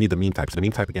 Then we need the meme type. So the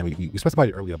meme type again, we specified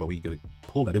it earlier, but we're going to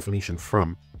pull that information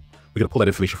from. We're going to pull that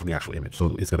information from the actual image.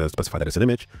 So it's going to specify that it's an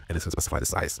image, and it's going to specify the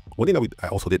size. One thing that I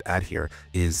also did add here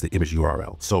is the image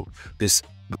URL. So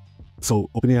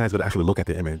OpenAI is going to actually look at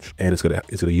the image, and it's going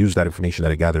to use that information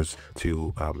that it gathers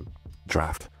to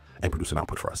draft and produce an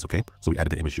output for us. Okay, so we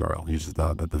added the image URL. It uses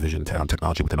the vision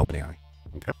technology within OpenAI.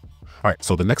 Okay, all right.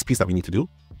 So the next piece that we need to do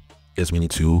is we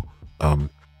need to add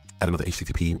another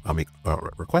HTTP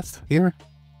request here.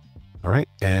 All right,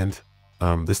 and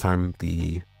this time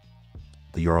the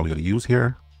URL you're going to use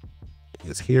here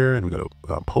is here, and we're going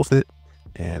to post it,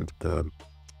 and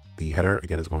the header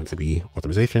again is going to be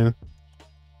authorization,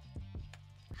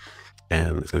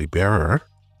 and it's going to be bearer,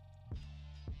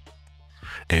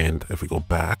 and if we go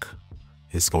back,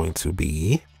 it's going to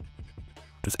be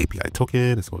this API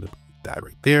token. It's going to be that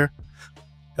right there.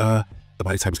 The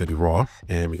body type is going to be raw,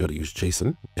 and we're going to use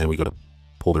JSON, and we're going to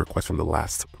pull the request from the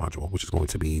last module, which is going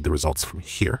to be the results from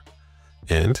here,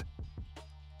 and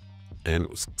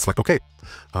select OK.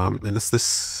 And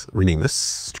let's rename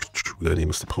this. We're going to name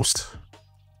this the post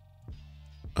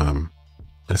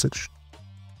message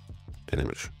and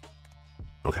image.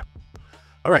 Okay.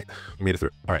 All right, we made it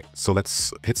through. All right, so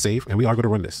let's hit save, and we are going to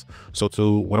run this. So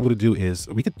what I'm going to do is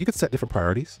you could set different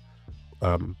priorities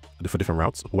for different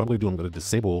routes. What I'm going to do, I'm going to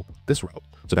disable this route,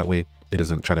 so that way it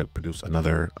doesn't try to produce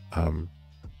another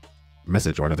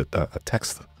message or another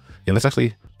text. Yeah, let's just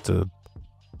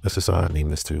name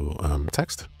this to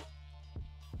text,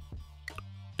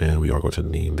 and we are going to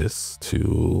name this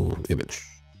to image.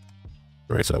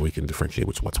 All right, so that we can differentiate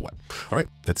what's what. All right,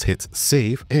 let's hit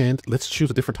save, and let's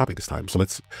choose a different topic this time. So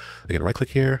let's again right click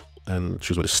here and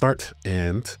choose where to start,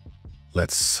 and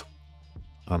let's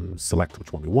select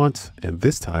which one we want. And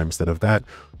this time, instead of that,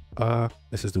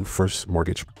 let's just do first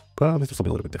mortgage. Let's do something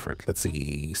a little bit different. Let's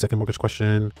see, second mortgage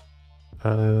question.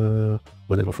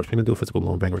 When is my first payment due? Physical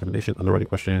loan, bank recommendation, underwriting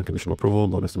question, conditional approval,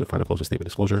 loan estimate, final closing statement,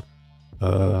 disclosure,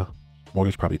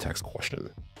 mortgage property tax question.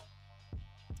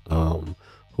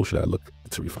 Who should I look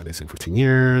to refinancing 15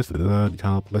 years?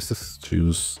 Let's just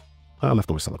choose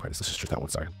leftover seller credits. Let's just choose that one.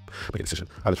 Sorry, make a decision.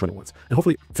 I'll just run it once, and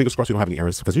hopefully, fingers crossed, you don't have any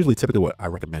errors. Because usually, typically, what I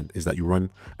recommend is that you run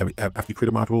after you create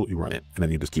a module, you run it, and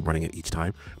then you just keep running it each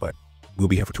time. But we'll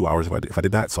be here for 2 hours if I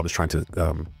did that. So I'm just trying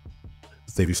to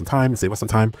save you some time, save us some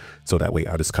time, so that way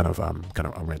I'll just kind of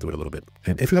ran through it a little bit.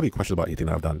 And if you have any questions about anything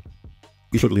that I've done,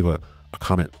 be sure to leave a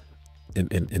comment.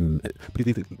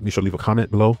 Please be sure to leave a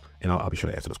comment below, and I'll be sure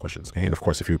to answer those questions. And of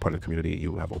course, if you're part of the community,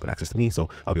 you have open access to me, so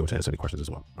I'll be able to answer any questions as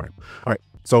well. All right.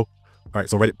 So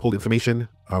Reddit pulled information.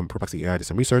 Perplexity AI did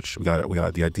some research. We got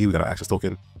a DID. We got an access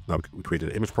token. Now we created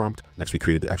an image prompt. Next, we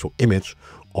created the actual image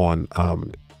on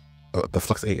the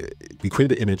Flux AI. We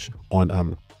created the image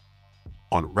on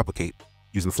Replicate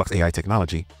using the Flux AI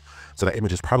technology. So that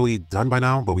image is probably done by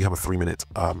now, but we have a 3-minute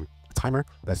timer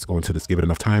that's going to just give it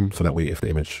enough time, so that way if the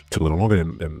image took a little longer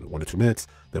than 1 or 2 minutes,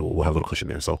 then we'll have a little cushion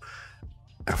there. So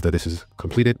after this is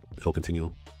completed, it'll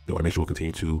continue, the automation will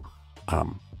continue to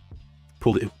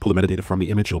pull the metadata from the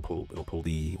image. It'll pull all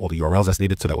the URLs that's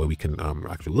needed, so that way we can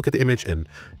actually look at the image and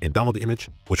download the image,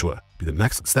 which will be the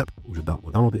next step. We'll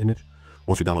download the image.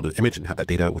 Once we download the image and have that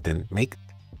data within Make,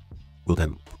 we'll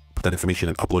then put that information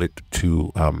and upload it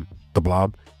to the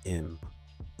blob in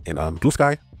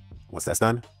Bluesky. Once that's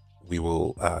done, we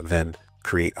will then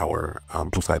create our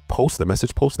Bluesky post, the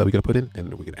message post that we're going to put in,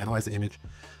 and we can analyze the image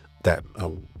that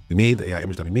we made, the AI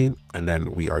image that we made, and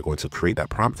then we are going to create that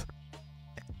prompt,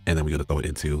 and then we're going to throw it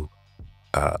into,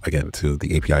 again, to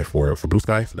the API for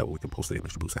Bluesky, so that we can post the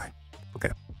image to Bluesky. Okay.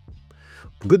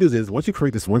 The good news is, once you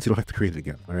create this once, you don't have to create it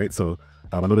again. All right. So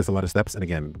I know there's a lot of steps, and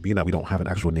again, being that we don't have an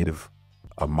actual native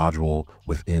module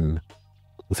within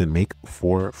Make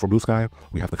for Bluesky,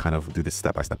 we have to kind of do this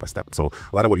step by step. So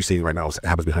a lot of what you're seeing right now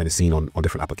happens behind the scene on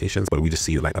different applications, but we just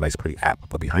see like a nice pretty app.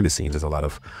 But behind the scenes, there's a lot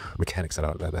of mechanics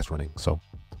that's running. So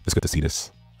it's good to see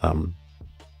this in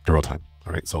real time.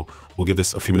 All right, so we'll give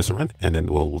this a few minutes to run, and then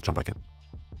we'll jump back in.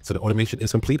 So the automation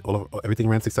is complete. Everything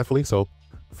ran successfully. So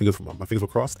my fingers were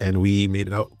crossed, and we made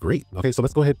it out great. Okay, so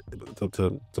let's go ahead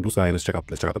to Bluesky and let's check out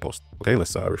the post. Okay,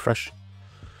 let's refresh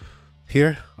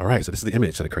here. All right, so this is the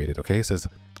image that I created. Okay, it says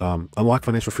unlock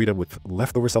financial freedom with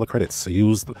leftover seller credits. So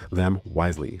use them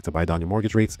wisely to buy down your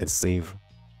mortgage rates and save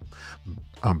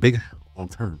big long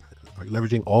term. Are you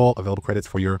leveraging all available credits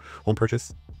for your home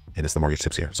purchase? And it's the mortgage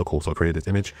tips here. So cool. So I created this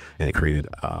image, and it created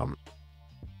a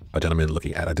gentleman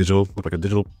looking at looked like a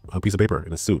digital piece of paper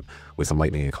in a suit with some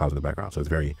lightning and clouds in the background. So it's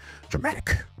very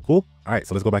dramatic. Cool. All right,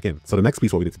 so let's go back in. So the next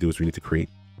piece, what we need to do is we need to create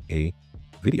a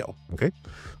video. Okay.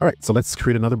 All right, so let's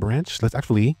create another branch. Let's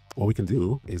actually, what we can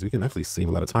do is we can actually save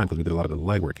a lot of time, because we did a lot of the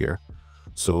legwork here.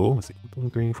 So let's see, 1,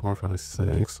 2, 3, 4, 5,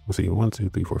 6. Let's see, 1, 2,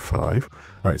 3, 4, 5.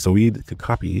 All right, so we could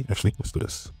copy. Actually, let's do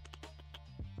this.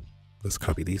 Let's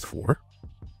copy these 4,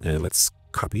 and let's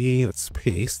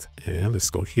paste, and let's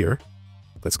go here.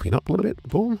 Let's clean up a little bit.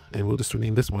 Boom, and we'll just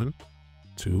rename this one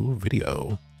to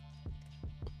video.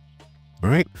 All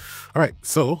right.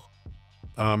 So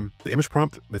the image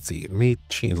prompt, let's see, it may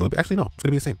change a little bit. Actually, no, it's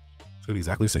gonna be the same. It's gonna be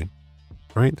exactly the same.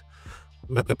 All right.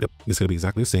 Yep. It's gonna be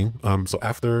exactly the same. So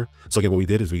again, what we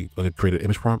did is we created an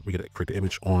image prompt. We gotta create the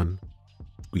image on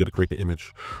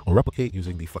Replicate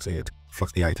using the Flux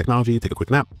AI technology. Take a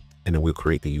quick nap, and then we'll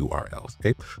create the URLs.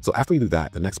 Okay. So after we do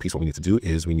that, the next piece, what we need to do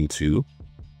is we need to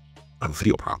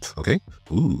video prompt. Okay.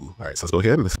 Ooh. All right. So let's go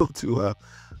ahead and let's go to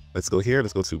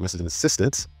messaging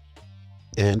assistant.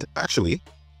 And actually,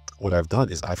 what I've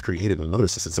done is I've created another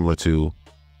assistant similar to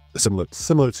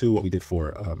what we did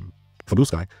for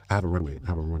Bluesky. I have a runway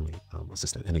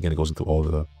assistant, and again, it goes into all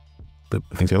the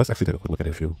things here. Let's actually take a quick look at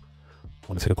it if you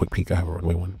want to take a quick peek. I have a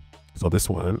runway one. So this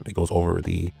one, it goes over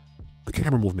the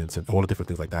camera movements and all the different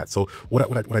things like that. So what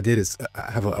I did is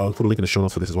I'll put a link in the show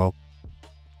notes for this as well.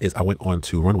 Is I went on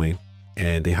to Runway,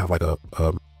 and they have like a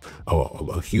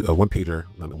one pager,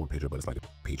 not a one pager, but it's like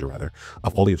a pager rather,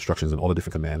 of all the instructions and all the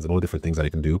different commands and all the different things that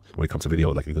you can do when it comes to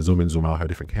video. Like you can zoom in, zoom out, have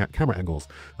different camera angles,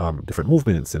 different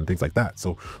movements and things like that.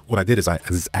 So what I did is I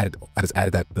just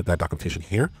added that documentation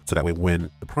here, so that way when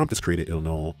the prompt is created, it'll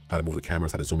know how to move the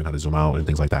cameras, how to zoom in, how to zoom out, and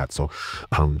things like that. So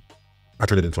I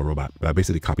turned it into a robot. I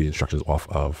basically copied instructions off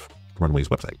of Runway's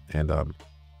website, and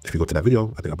if you go to that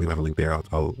video, I think I'll have a link there.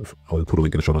 I'll put a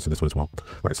link in the show notes in this one as well.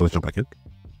 All right, so let's jump back in.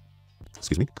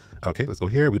 Excuse me. Okay, let's go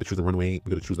here. We're gonna choose the runway. We're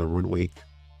gonna choose the runway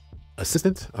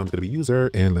assistant. I'm gonna be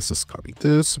user, and let's just copy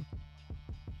this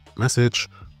message.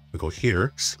 We go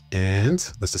here, and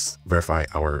let's just verify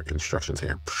our instructions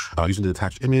here. Using the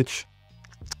attached image,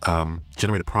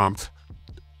 generate a prompt,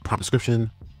 prompt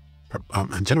description,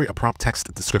 and generate a prompt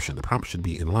text description. The prompt should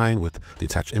be in line with the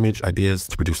attached image ideas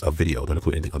to produce a video. Don't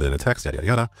include anything other than a text, yada, yada,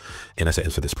 yada. And I said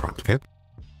answer this prompt, okay?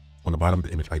 On the bottom,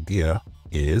 the image idea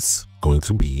is going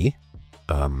to be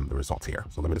the results here.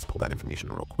 So let me just pull that information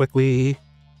real quickly.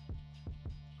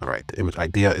 All right, the image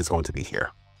idea is going to be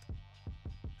here.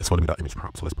 It's going to be our image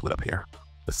prompt. So let's pull it up here.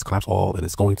 Let's collapse all, and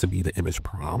it's going to be the image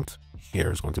prompt.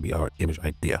 Here is going to be our image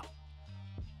idea.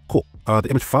 Cool. The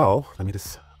image file, let me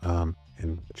just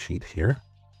in cheat here.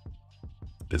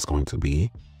 It's going to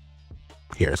be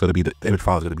here. It's going to be the image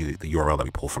file is going to be the URL that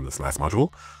we pulled from this last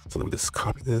module. So let me just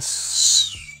copy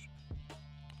this.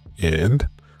 And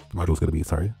the module is going to be,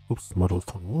 sorry, oops, the module is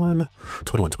 21.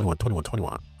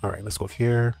 All right, let's go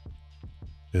here.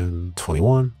 And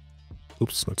 21.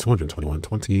 Oops, 221,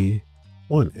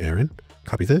 21, Aaron.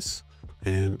 Copy this.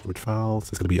 And image files,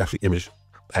 it's going to be actually image,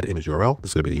 add image URL.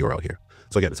 This is going to be the URL here.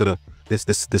 So again, so this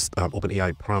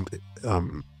OpenAI prompt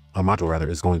module rather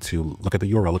is going to look at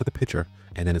the URL, look at the picture,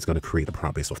 and then it's going to create the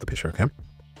prompt based off the picture. Okay,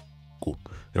 cool.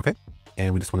 Okay,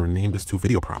 and we just want to rename this to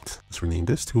video prompt. Let's rename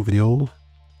this to video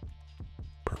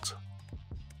prompt.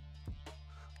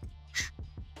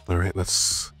 All right,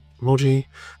 let's emoji,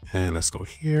 and let's go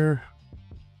here.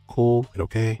 Cool. Hit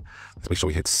OK. Let's make sure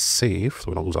we hit save so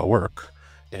we don't lose our work.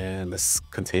 And let's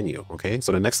continue. Okay,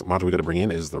 so the next module we're going to bring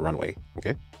in is the runway.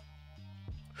 Okay.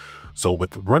 So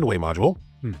with the runway module,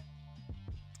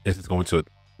 it's going to,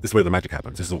 this is where the magic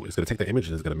happens. It's going to take the image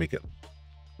and it's going to make it,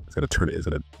 it's going to turn it, it's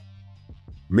going to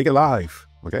make it live.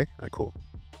 Okay, all right, cool.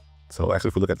 So actually,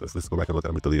 if we look at this, let's go back and look at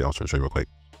it. Let me delete it. I'll try to show you real quick.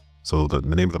 So the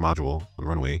name of the module on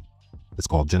runway is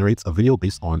called generates a video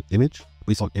based on image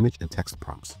and text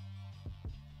prompts.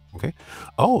 Okay.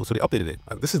 Oh, so they updated it.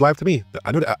 This is live to me.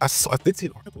 I know that I did see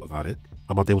an article about it,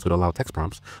 about they was going to allow text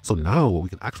prompts. So now what we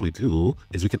can actually do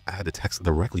is we can add the text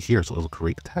directly here. So it'll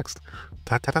create the text.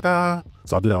 So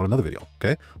I'll do that on another video.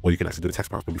 Okay. Well, you can actually do the text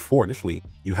prompts. But before, initially,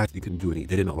 you couldn't do any.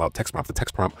 They didn't allow text prompts. The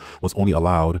text prompt was only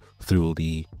allowed through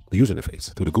the user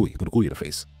interface, through the GUI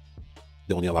interface.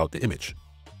 They only allowed the image.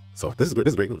 So this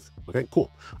is great news. Okay, cool.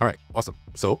 All right, awesome.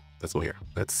 So let's go here.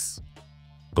 Let's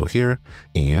go here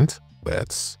and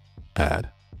let's add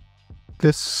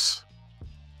this.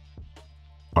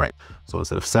 All right, so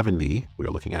instead of 70, we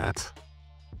are looking at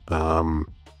 21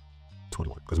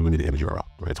 because we need the image URL,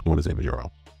 right? 21 is the image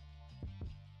URL.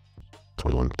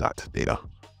 21.data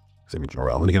is image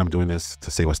URL. And again, I'm doing this to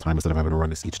save us time instead of having to run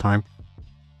this each time.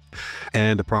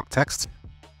 And the prompt text.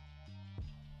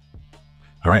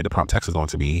 All right, the prompt text is going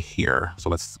to be here. So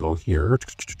let's go here.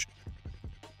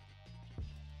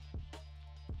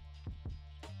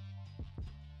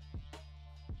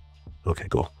 Okay,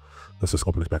 cool. Let's just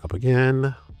open this back up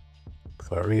again.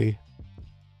 Sorry.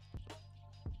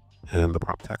 And the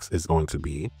prompt text is going to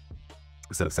be,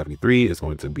 instead of 73, it's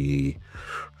going to be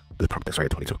the prompt text right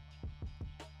at 22.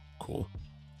 Cool.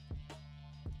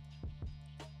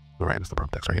 All right, that's the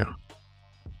prompt text right here.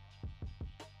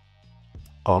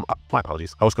 My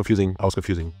apologies. I was confusing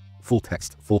full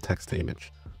text to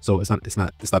image. So it's not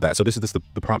that. So this is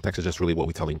the prompt text is just really what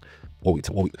we're telling,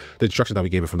 the instructions that we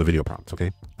gave it from the video prompt.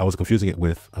 Okay, I was confusing it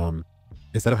with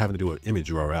instead of having to do an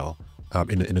image URL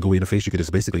in the GUI interface, you could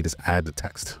just basically add the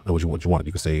text what you want.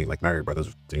 You could say like Mario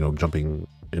Brothers, jumping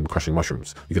and crushing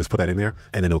mushrooms. You can just put that in there,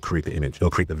 and then it'll create the image.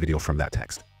 It'll create the video from that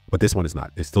text. But this one is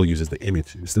not. It still uses the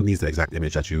image. It still needs the exact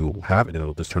image that you have, and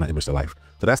it'll just turn that image to life.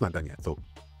 So that's not done yet. So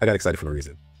I got excited for no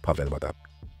reason. Apologize about that.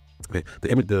 Okay,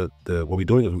 the image, what we're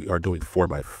doing is we are doing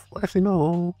 4x. Well, actually,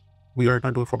 no, we are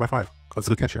not doing 4x5. That's a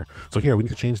good catch here. So here we need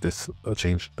to change this,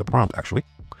 change the prompt actually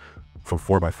from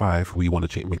 4x5. We want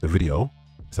to make the video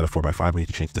instead of 4x5. We need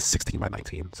to change to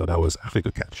 16:19. So that was actually a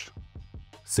good catch.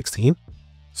 16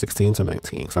 to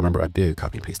 19. So I remember I did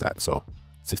copy and paste that. So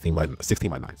 16 by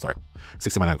 9. Sorry,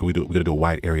 16:9. We're gonna do a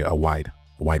wide area, a wide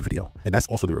video, and that's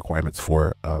also the requirements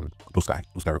for Bluesky.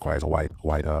 Bluesky requires a wide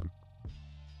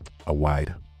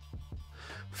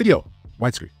video,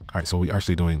 widescreen. All right, so we're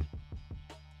actually doing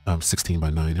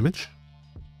 16:9 image,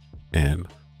 and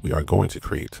we are going to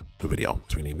create the video.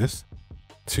 Let's rename this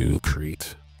to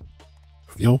create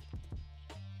video,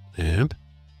 and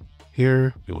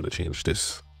here we want to change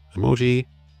this emoji.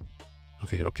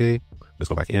 Okay. Let's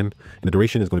go back in, and the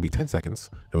duration is going to be 10 seconds,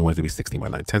 and we want it to be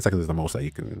 16:9. 10 seconds is the most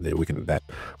that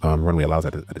runway allows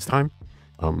at this time.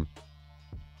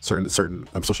 Certain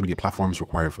social media platforms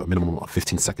require a minimum of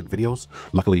 15-second videos.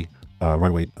 Luckily,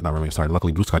 luckily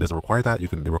Bluesky doesn't require that.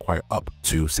 They require up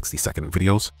to 60-second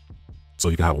videos. So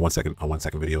you can have a one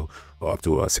second video or up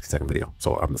to a 60-second video.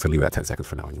 So I'm just gonna leave it at 10 seconds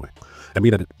for now anyway. I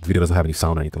mean that the video doesn't have any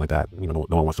sound or anything like that. No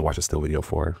one wants to watch a still video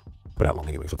for that long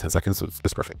anyway. So 10 seconds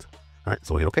is perfect. All right,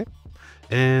 so we hit OK.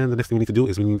 And the next thing we need to do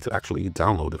is we need to actually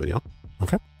download the video,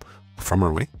 okay, from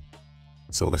Runway.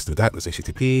 So let's do that. Let's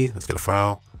HTTP, let's get a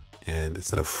file. And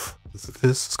instead of this,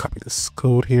 let's copy this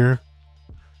code here.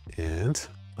 And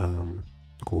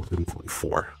go to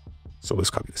 44. So let's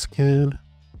copy this again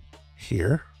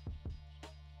here.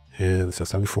 And it says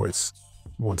 74, it's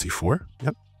 1C4.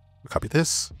 Yep. Copy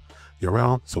this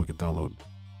URL so we can download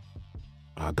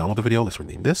the video. Let's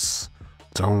rename this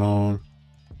download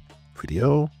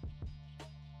video.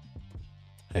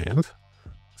 And let's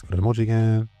go to the emoji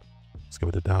again. Let's give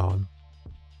it a down.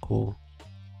 Cool.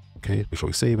 Okay, make sure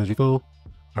we save as you go.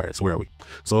 All right, so where are we?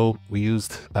 So we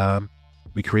used,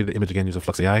 we created the image again using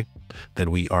Flux AI.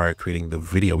 Then we are creating the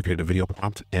video. We created a video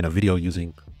prompt and a video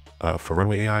using for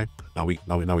Runway AI. Now we're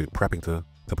prepping to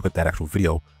put that actual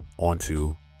video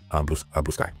onto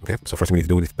Bluesky. Okay, so first thing we need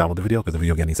to do is download the video because the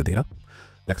video again needs the data.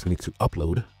 Next, we need to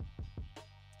upload.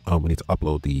 We need to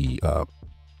upload the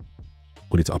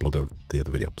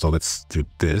video. So let's do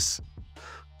this.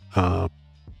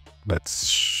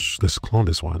 Let's clone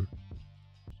this one.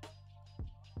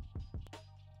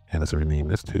 And let's rename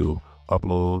this to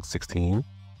upload 16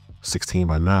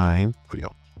 by 9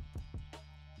 video.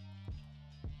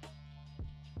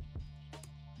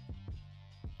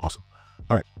 Awesome.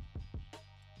 All right.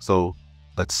 So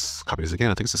let's copy this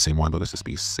again. I think it's the same one, but let's just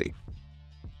be safe.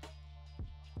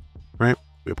 Right.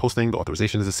 We're posting. The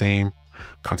authorization is the same.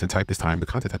 Content type this time. The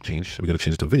content type changed. So we're going to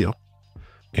change it to video.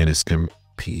 And it's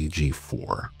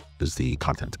MPG4 is the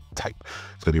content type.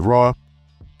 It's going to be raw.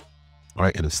 All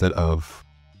right. And instead of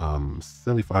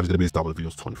 75 is going to be this download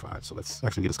videos 25. So let's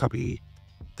actually get this copy.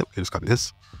 Yep, we just copy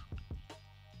this.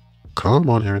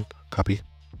 Come on, Aaron. Copy.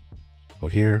 Go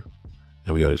here.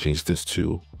 And we got to change this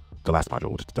to the last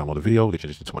module, which is download the video. We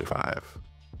change it to 25.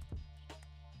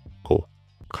 Cool.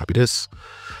 Copy this.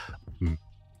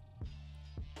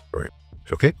 All right.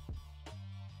 Okay.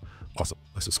 Awesome.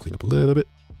 Let's just clean up a little bit.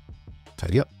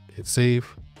 Tidy up. Hit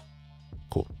save.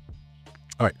 Cool.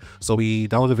 All right. So we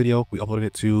downloaded the video. We uploaded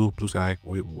it to Bluesky.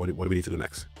 What do we need to do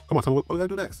next? Come on, tell me what we got to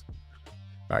do next.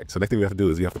 All right. So next thing we have to do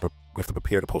is we have to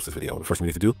prepare to post this video. The first thing we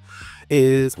need to do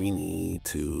is we need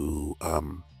to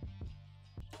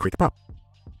create the prompt.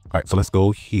 All right. So let's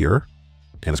go here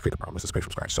and let's create the prompt. Let's just create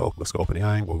from scratch. So let's go open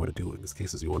AI. What we're going to do in this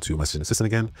case is we want to message an assistant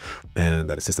again, and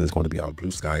that assistant is going to be our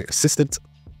Bluesky assistant.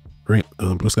 Right.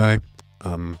 Bluesky.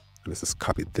 Let's just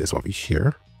copy this over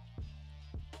here.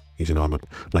 You know, I'm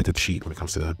like to cheat when it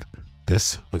comes to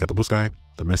this. We got the Bluesky.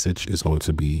 The message is going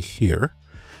to be here.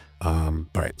 All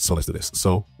right, so let's do this.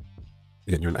 So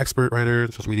again, you're an expert writer,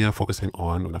 social media, we're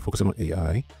not focusing on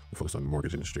AI. We're focused on the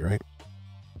mortgage industry, right?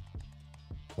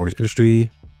 Mortgage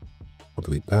industry. We'll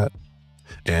delete that.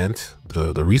 And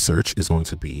the research is going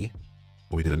to be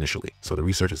what we did initially. So the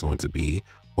research is going to be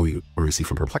what we received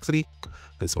from Perplexity.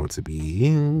 It's going to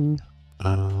be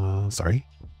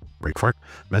break fart,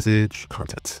 message,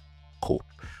 content. Cool.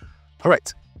 All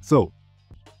right. So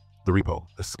the repo,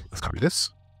 let's copy this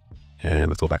and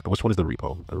let's go back to which one is the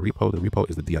repo? The repo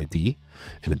is the DID,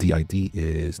 and the DID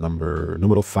is number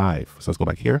 5. So let's go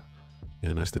back here,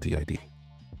 and that's the DID,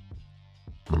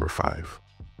 number 5.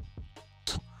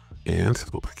 And let's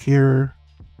go back here.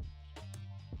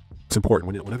 It's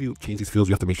important whenever you change these fields,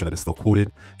 you have to make sure that it's still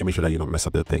quoted and make sure that you don't mess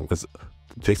up the thing, because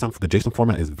the JSON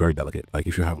format is very delicate. Like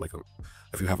if you have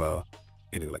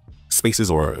any like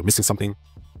spaces or missing something,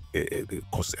 it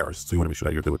causes errors. So you want to make sure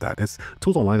that you're good with that. There's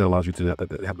tools online that allows you to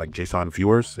that have like JSON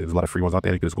viewers. There's a lot of free ones out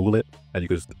there. You can just Google it and you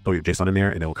can just throw your JSON in there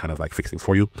and it will kind of like fix things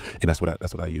for you. And that's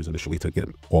what I use initially to get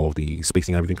all of the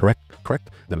spacing and everything correct.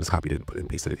 Then I just copied it and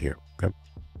pasted it here. Okay.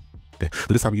 So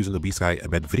this time I'm using the Bluesky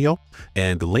embed video,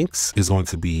 and the links is going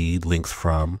to be links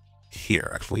from here.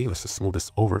 Actually, let's just move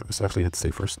this over. Let's actually hit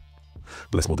save first.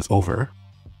 Let's move this over.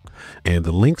 And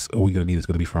the links we're going to need is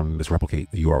going to be from this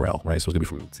replicate URL, right? So it's going to be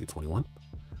from, let's see, 21.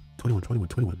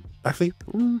 Actually,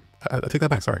 I take that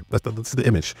back. Sorry. This is the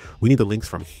image. We need the links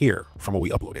from here, from what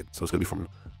we uploaded. So it's going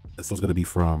to be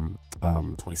from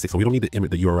 26. So we don't need the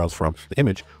URLs from the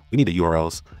image. We need the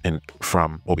URLs and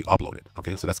from what we uploaded.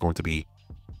 Okay. So that's going to be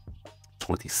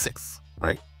 26,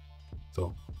 right?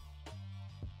 So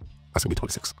that's going to be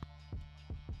 26.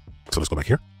 So let's go back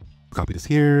here. Copy this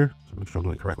here. So make sure I'm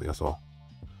doing it correctly. That's all.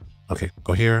 Okay,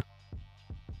 go here,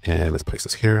 and let's place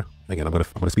this here. Again, I'm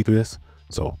gonna speed through this,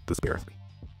 so just bear with me.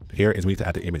 Here is we need to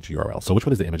add the image URL. So which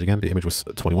one is the image again? The image was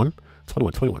 21.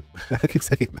 I keep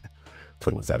saying that.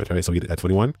 21 Savage. Right? So we add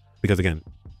 21 because again,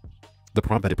 the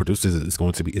prompt that it produces is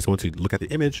going to look at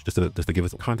the image just to give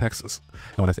it some context.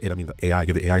 And when I say it, I mean the AI.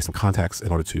 Give the AI some context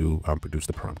in order to produce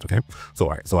the prompt. Okay. So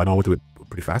all right. So I know I went through it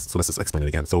pretty fast. So let's just explain it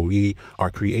again. So we are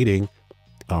creating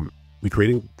we're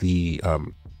creating the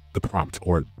prompt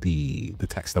or the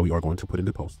text that we are going to put in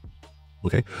the post.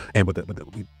 Okay, and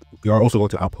we are also going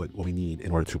to output what we need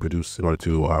in order to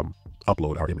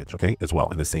upload our image. Okay, as well.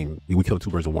 In the same, we kill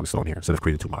two birds with one stone here instead of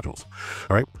creating two modules.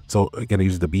 All right. So again, I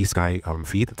use the Bluesky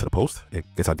feed to the post. It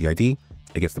gets out the ID.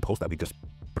 It gets the post that we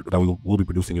will be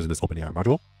producing using this OpenAI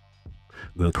module.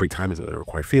 The create time is a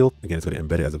required field. Again, it's going to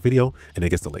embed it as a video, and it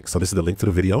gets the link. So this is the link to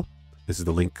the video. This is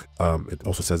the link. It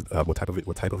also says what type of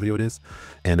video it is,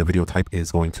 and the video type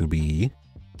is going to be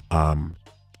the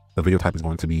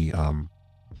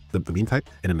mean type,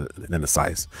 and then the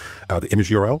size. The image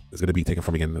URL is going to be taken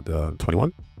from, again, the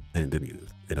 21, and then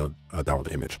download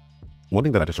the image. One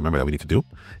thing that I just remember that we need to do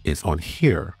is on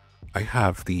here, I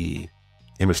have the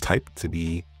image type to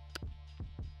be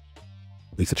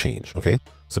needs to change. Okay,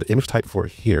 so the image type for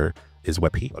here is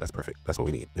WebP. Oh, that's perfect. That's what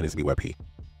we need. It needs to be WebP,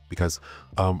 because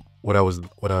the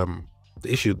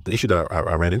issue that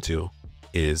I ran into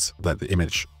is that the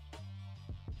image,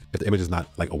 if the image is not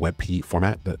like a WebP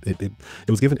format, that it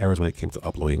was given errors when it came to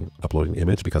uploading the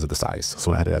image because of the size.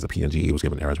 So when I had it as a PNG, it was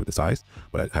given errors with the size,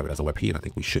 but I have it as a WebP, and I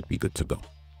think we should be good to go.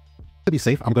 To be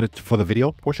safe, I'm going to, for the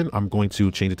video portion, I'm going to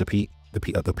change it to the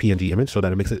PNG image so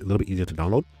that it makes it a little bit easier to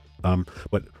download.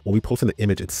 But when we post in the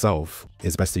image itself,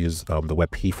 it's best to use the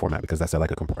WebP format, because that's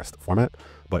like a compressed format.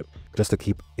 But just to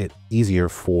keep it easier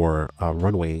for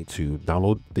Runway to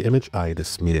download the image, I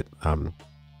just made it for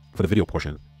the video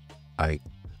portion. I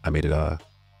made it a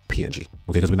PNG,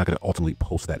 okay, because we're not going to ultimately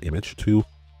post that image to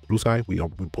Bluesky. We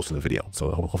post in the video, so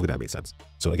hopefully that made sense.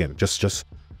 So again, just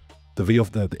the video,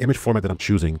 the image format that I'm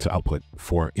choosing to output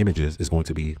for images is going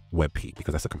to be WebP,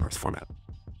 because that's a compressed format.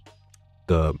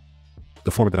 The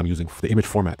format that I'm using, the image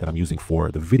format that I'm using for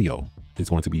the video, is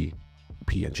going to be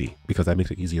PNG, because that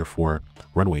makes it easier for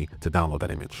Runway to download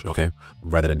that image, okay,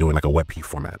 rather than doing like a WebP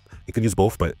format. You can use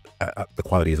both, but the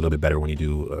quality is a little bit better when you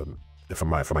do, from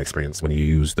my experience, when you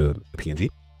use the PNG.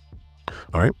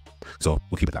 All right, so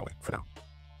we'll keep it that way for now.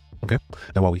 Okay,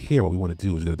 now while we're here, what we want to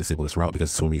do is disable this route,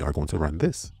 because soon we are going to run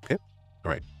this. Okay,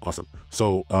 all right, awesome.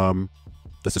 So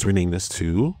let's just rename this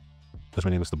to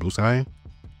Bluesky.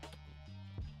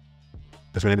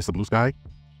 Let's rename this to Bluesky.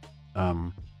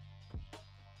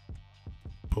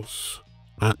 Post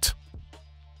at,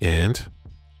 and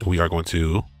we are going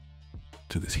to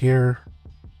do this here.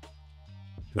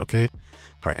 Okay.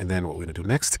 All right, and then what we're gonna do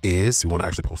next is we want to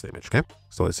actually post the image. Okay,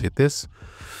 so let's hit this.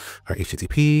 Our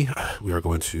HTTP. We are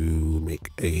going to make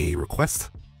a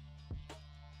request,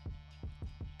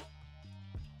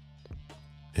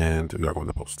 and we are going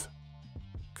to post.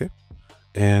 Okay,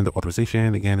 and the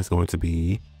authorization again is going to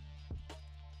be,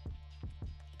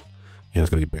 and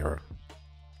it's going to be bearer.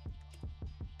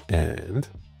 And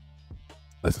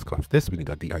let's just collapse this. We need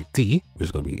the ID, which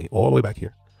is going to be all the way back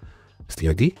here. It's the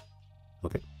ID.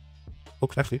 Okay.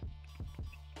 Oops, actually.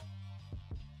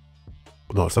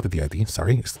 No, it's not the ID.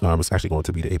 Sorry. It's actually going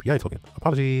to be the API token.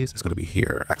 Apologies. It's going to be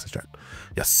here. Access chat.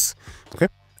 Yes. Okay.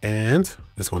 And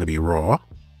it's going to be raw.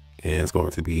 And it's going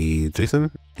to be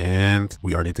JSON. And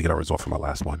we already need to get our result from our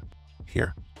last one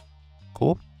here.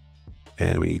 Cool.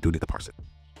 And we do need to parse it.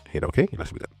 Hit OK. And that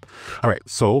should be good. All right.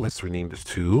 So let's rename this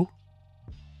to.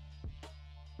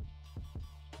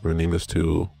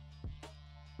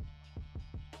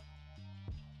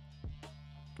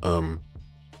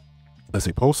 Let's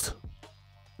say post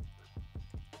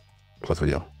plus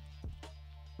video.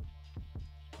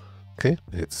 Okay,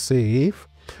 hit save.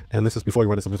 And this is, before you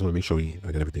run this, I'm just going to make sure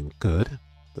I got everything good.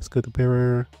 That's good. The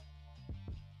bearer.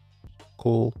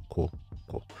 Cool.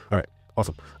 All right,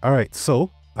 awesome. All right, so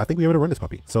I think we're able to run this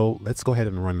puppy. So let's go ahead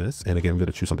and run this. And again, I'm going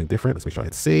to choose something different. Let's make sure I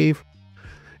hit save.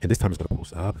 And this time it's going to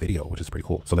post a video, which is pretty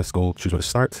cool. So let's go choose where to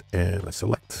start, and let's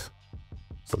select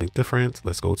something different.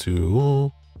 Let's go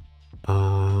to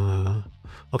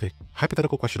okay,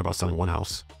 hypothetical question about selling one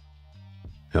house.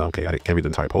 Okay, I can't read the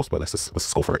entire post, but let's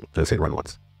just go for it. Let's hit run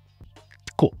once.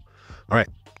 Cool. All right.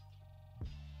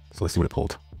 So let's see what it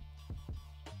pulled.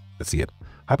 Let's see it.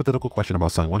 Hypothetical question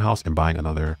about selling one house and buying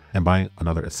another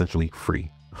essentially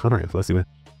free. All right, so let's see what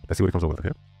it comes up with.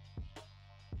 Okay.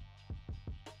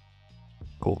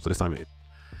 Cool. So this time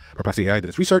Perplexity AI did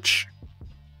its research,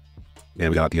 and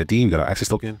we got the ID, we got our access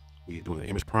token. We're doing the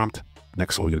image prompt.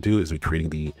 Next, what we're going to do is we're creating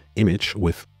the image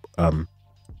with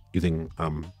using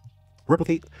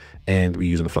Replicate, and we're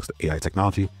using the Flux AI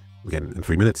technology. Again, in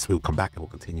 3 minutes, we'll come back and we'll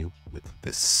continue with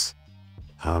this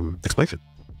explanation.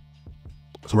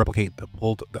 So Replicate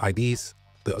pulled the IDs,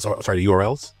 the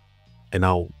URLs, and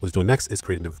now what it's doing next is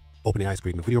OpenAI is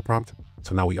creating the video prompt.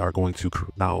 So now we are going to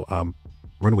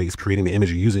Runway is creating the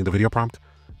image using the video prompt.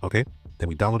 Okay, then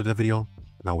we downloaded the video.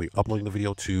 Now we're uploading the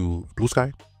video to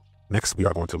Bluesky. Next, we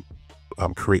are going to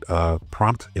create a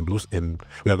prompt in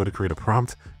we are going to create a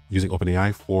prompt using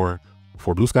OpenAI for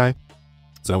Bluesky.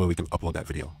 So that way we can upload that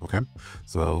video. Okay.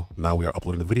 So now we are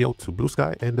uploading the video to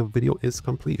Bluesky, and the video is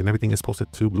complete and everything is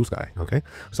posted to Bluesky. Okay.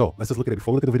 So let's just look at it.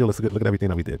 Before we look at the video, let's look at everything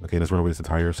that we did. Okay. Let's run over this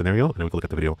entire scenario and then we can look at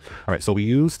the video. All right. So we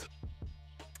used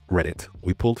Reddit.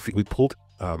 We pulled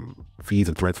feeds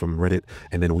and threads from Reddit,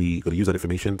 and then we use that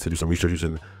information to do some research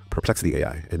using Perplexity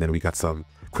AI. And then we got some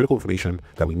critical information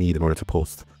that we need in order to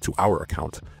post to our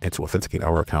account and to authenticate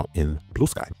our account in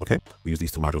Bluesky. Okay, we use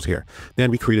these two modules here.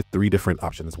 Then we created 3 different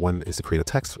options. One is to create a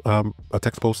text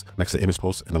post, next to image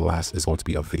post, and the last is going to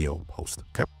be a video post.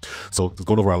 Okay, so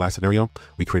going over our last scenario,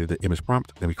 we created the image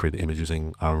prompt, then we created the image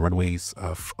using runways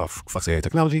of Flux AI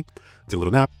technology, did a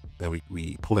little nap, then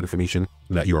we pulled that information,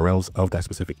 that URLs of that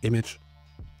specific image,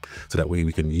 so that way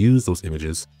we can use those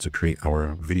images to create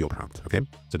our video prompt. Okay,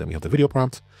 so then we have the video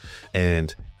prompt,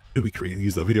 and we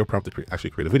use the video prompt to actually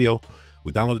create a video.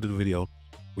 We downloaded the video.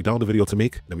 We downloaded the video to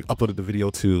make. Then we uploaded the video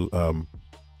to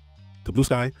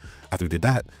Bluesky. After we did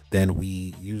that, then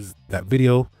we used that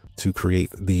video to create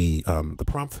the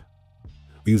prompt.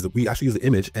 We actually used the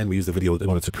image and we used the video in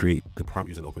order to create the prompt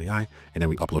using OpenAI, and then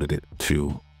we uploaded it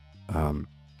to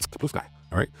Bluesky.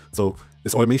 All right. So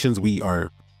this automations, we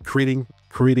are creating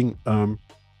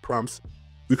prompts.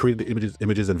 We created the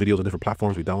images and videos on different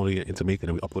platforms. We downloaded it into Make, and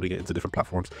then we uploading it into different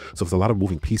platforms. So it's a lot of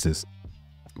moving pieces,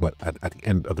 but at the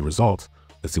end of the result,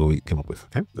 let's see what we came up with.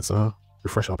 Okay, let's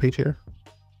refresh our page here.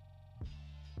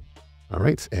 All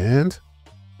right, and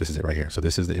this is it right here. So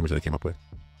this is the image that I came up with.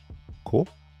 Cool.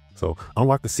 So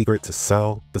unlock the secret to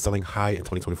selling high in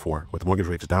 2024 with mortgage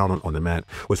rates down on demand.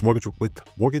 With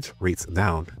mortgage rates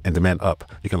down and demand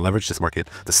up, you can leverage this market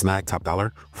to snag top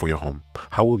dollar for your home.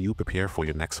 How will you prepare for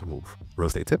your next move? Real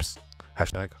estate tips.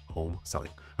 #home selling.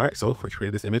 All right, so we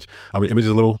created this image. I mean, image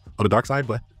is a little on the dark side,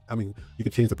 but I mean, you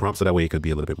can change the prompt so that way it could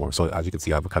be a little bit more. So as you can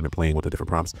see, I've kind of been playing with the different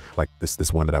prompts. Like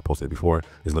this one that I posted before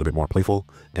is a little bit more playful,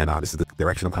 and this is the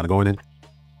direction I'm kind of going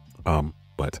in.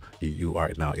 But you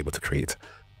are now able to create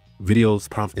videos,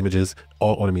 prompts, images,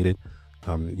 all automated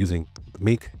using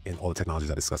Make and all the technologies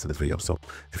I discussed in this video. So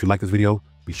if you like this video,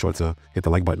 be sure to hit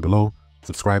the like button below,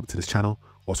 subscribe to this channel,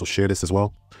 also share this as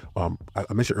well.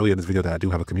 I mentioned earlier in this video that I do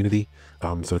have a community.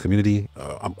 So the community,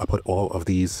 I put all of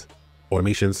these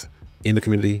automations in the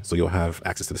community, so you'll have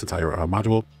access to this entire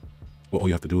module. Well, all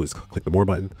you have to do is click the More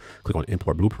button, click on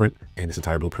Import Blueprint, and this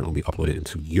entire blueprint will be uploaded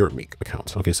into your Make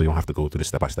account. Okay, so you don't have to go through this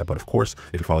step by step. But of course,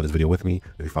 if you follow this video with me,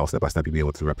 if you follow step by step, you'll be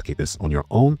able to replicate this on your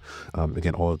own.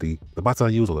 Again, all of the bots I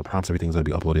use, all the prompts, everything is going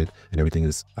to be uploaded, and everything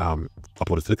is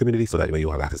uploaded to the community, so that way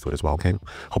you'll have access to it as well. Okay,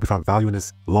 hope you found value in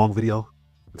this long video.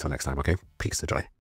 Until next time. Okay, peace, enjoy.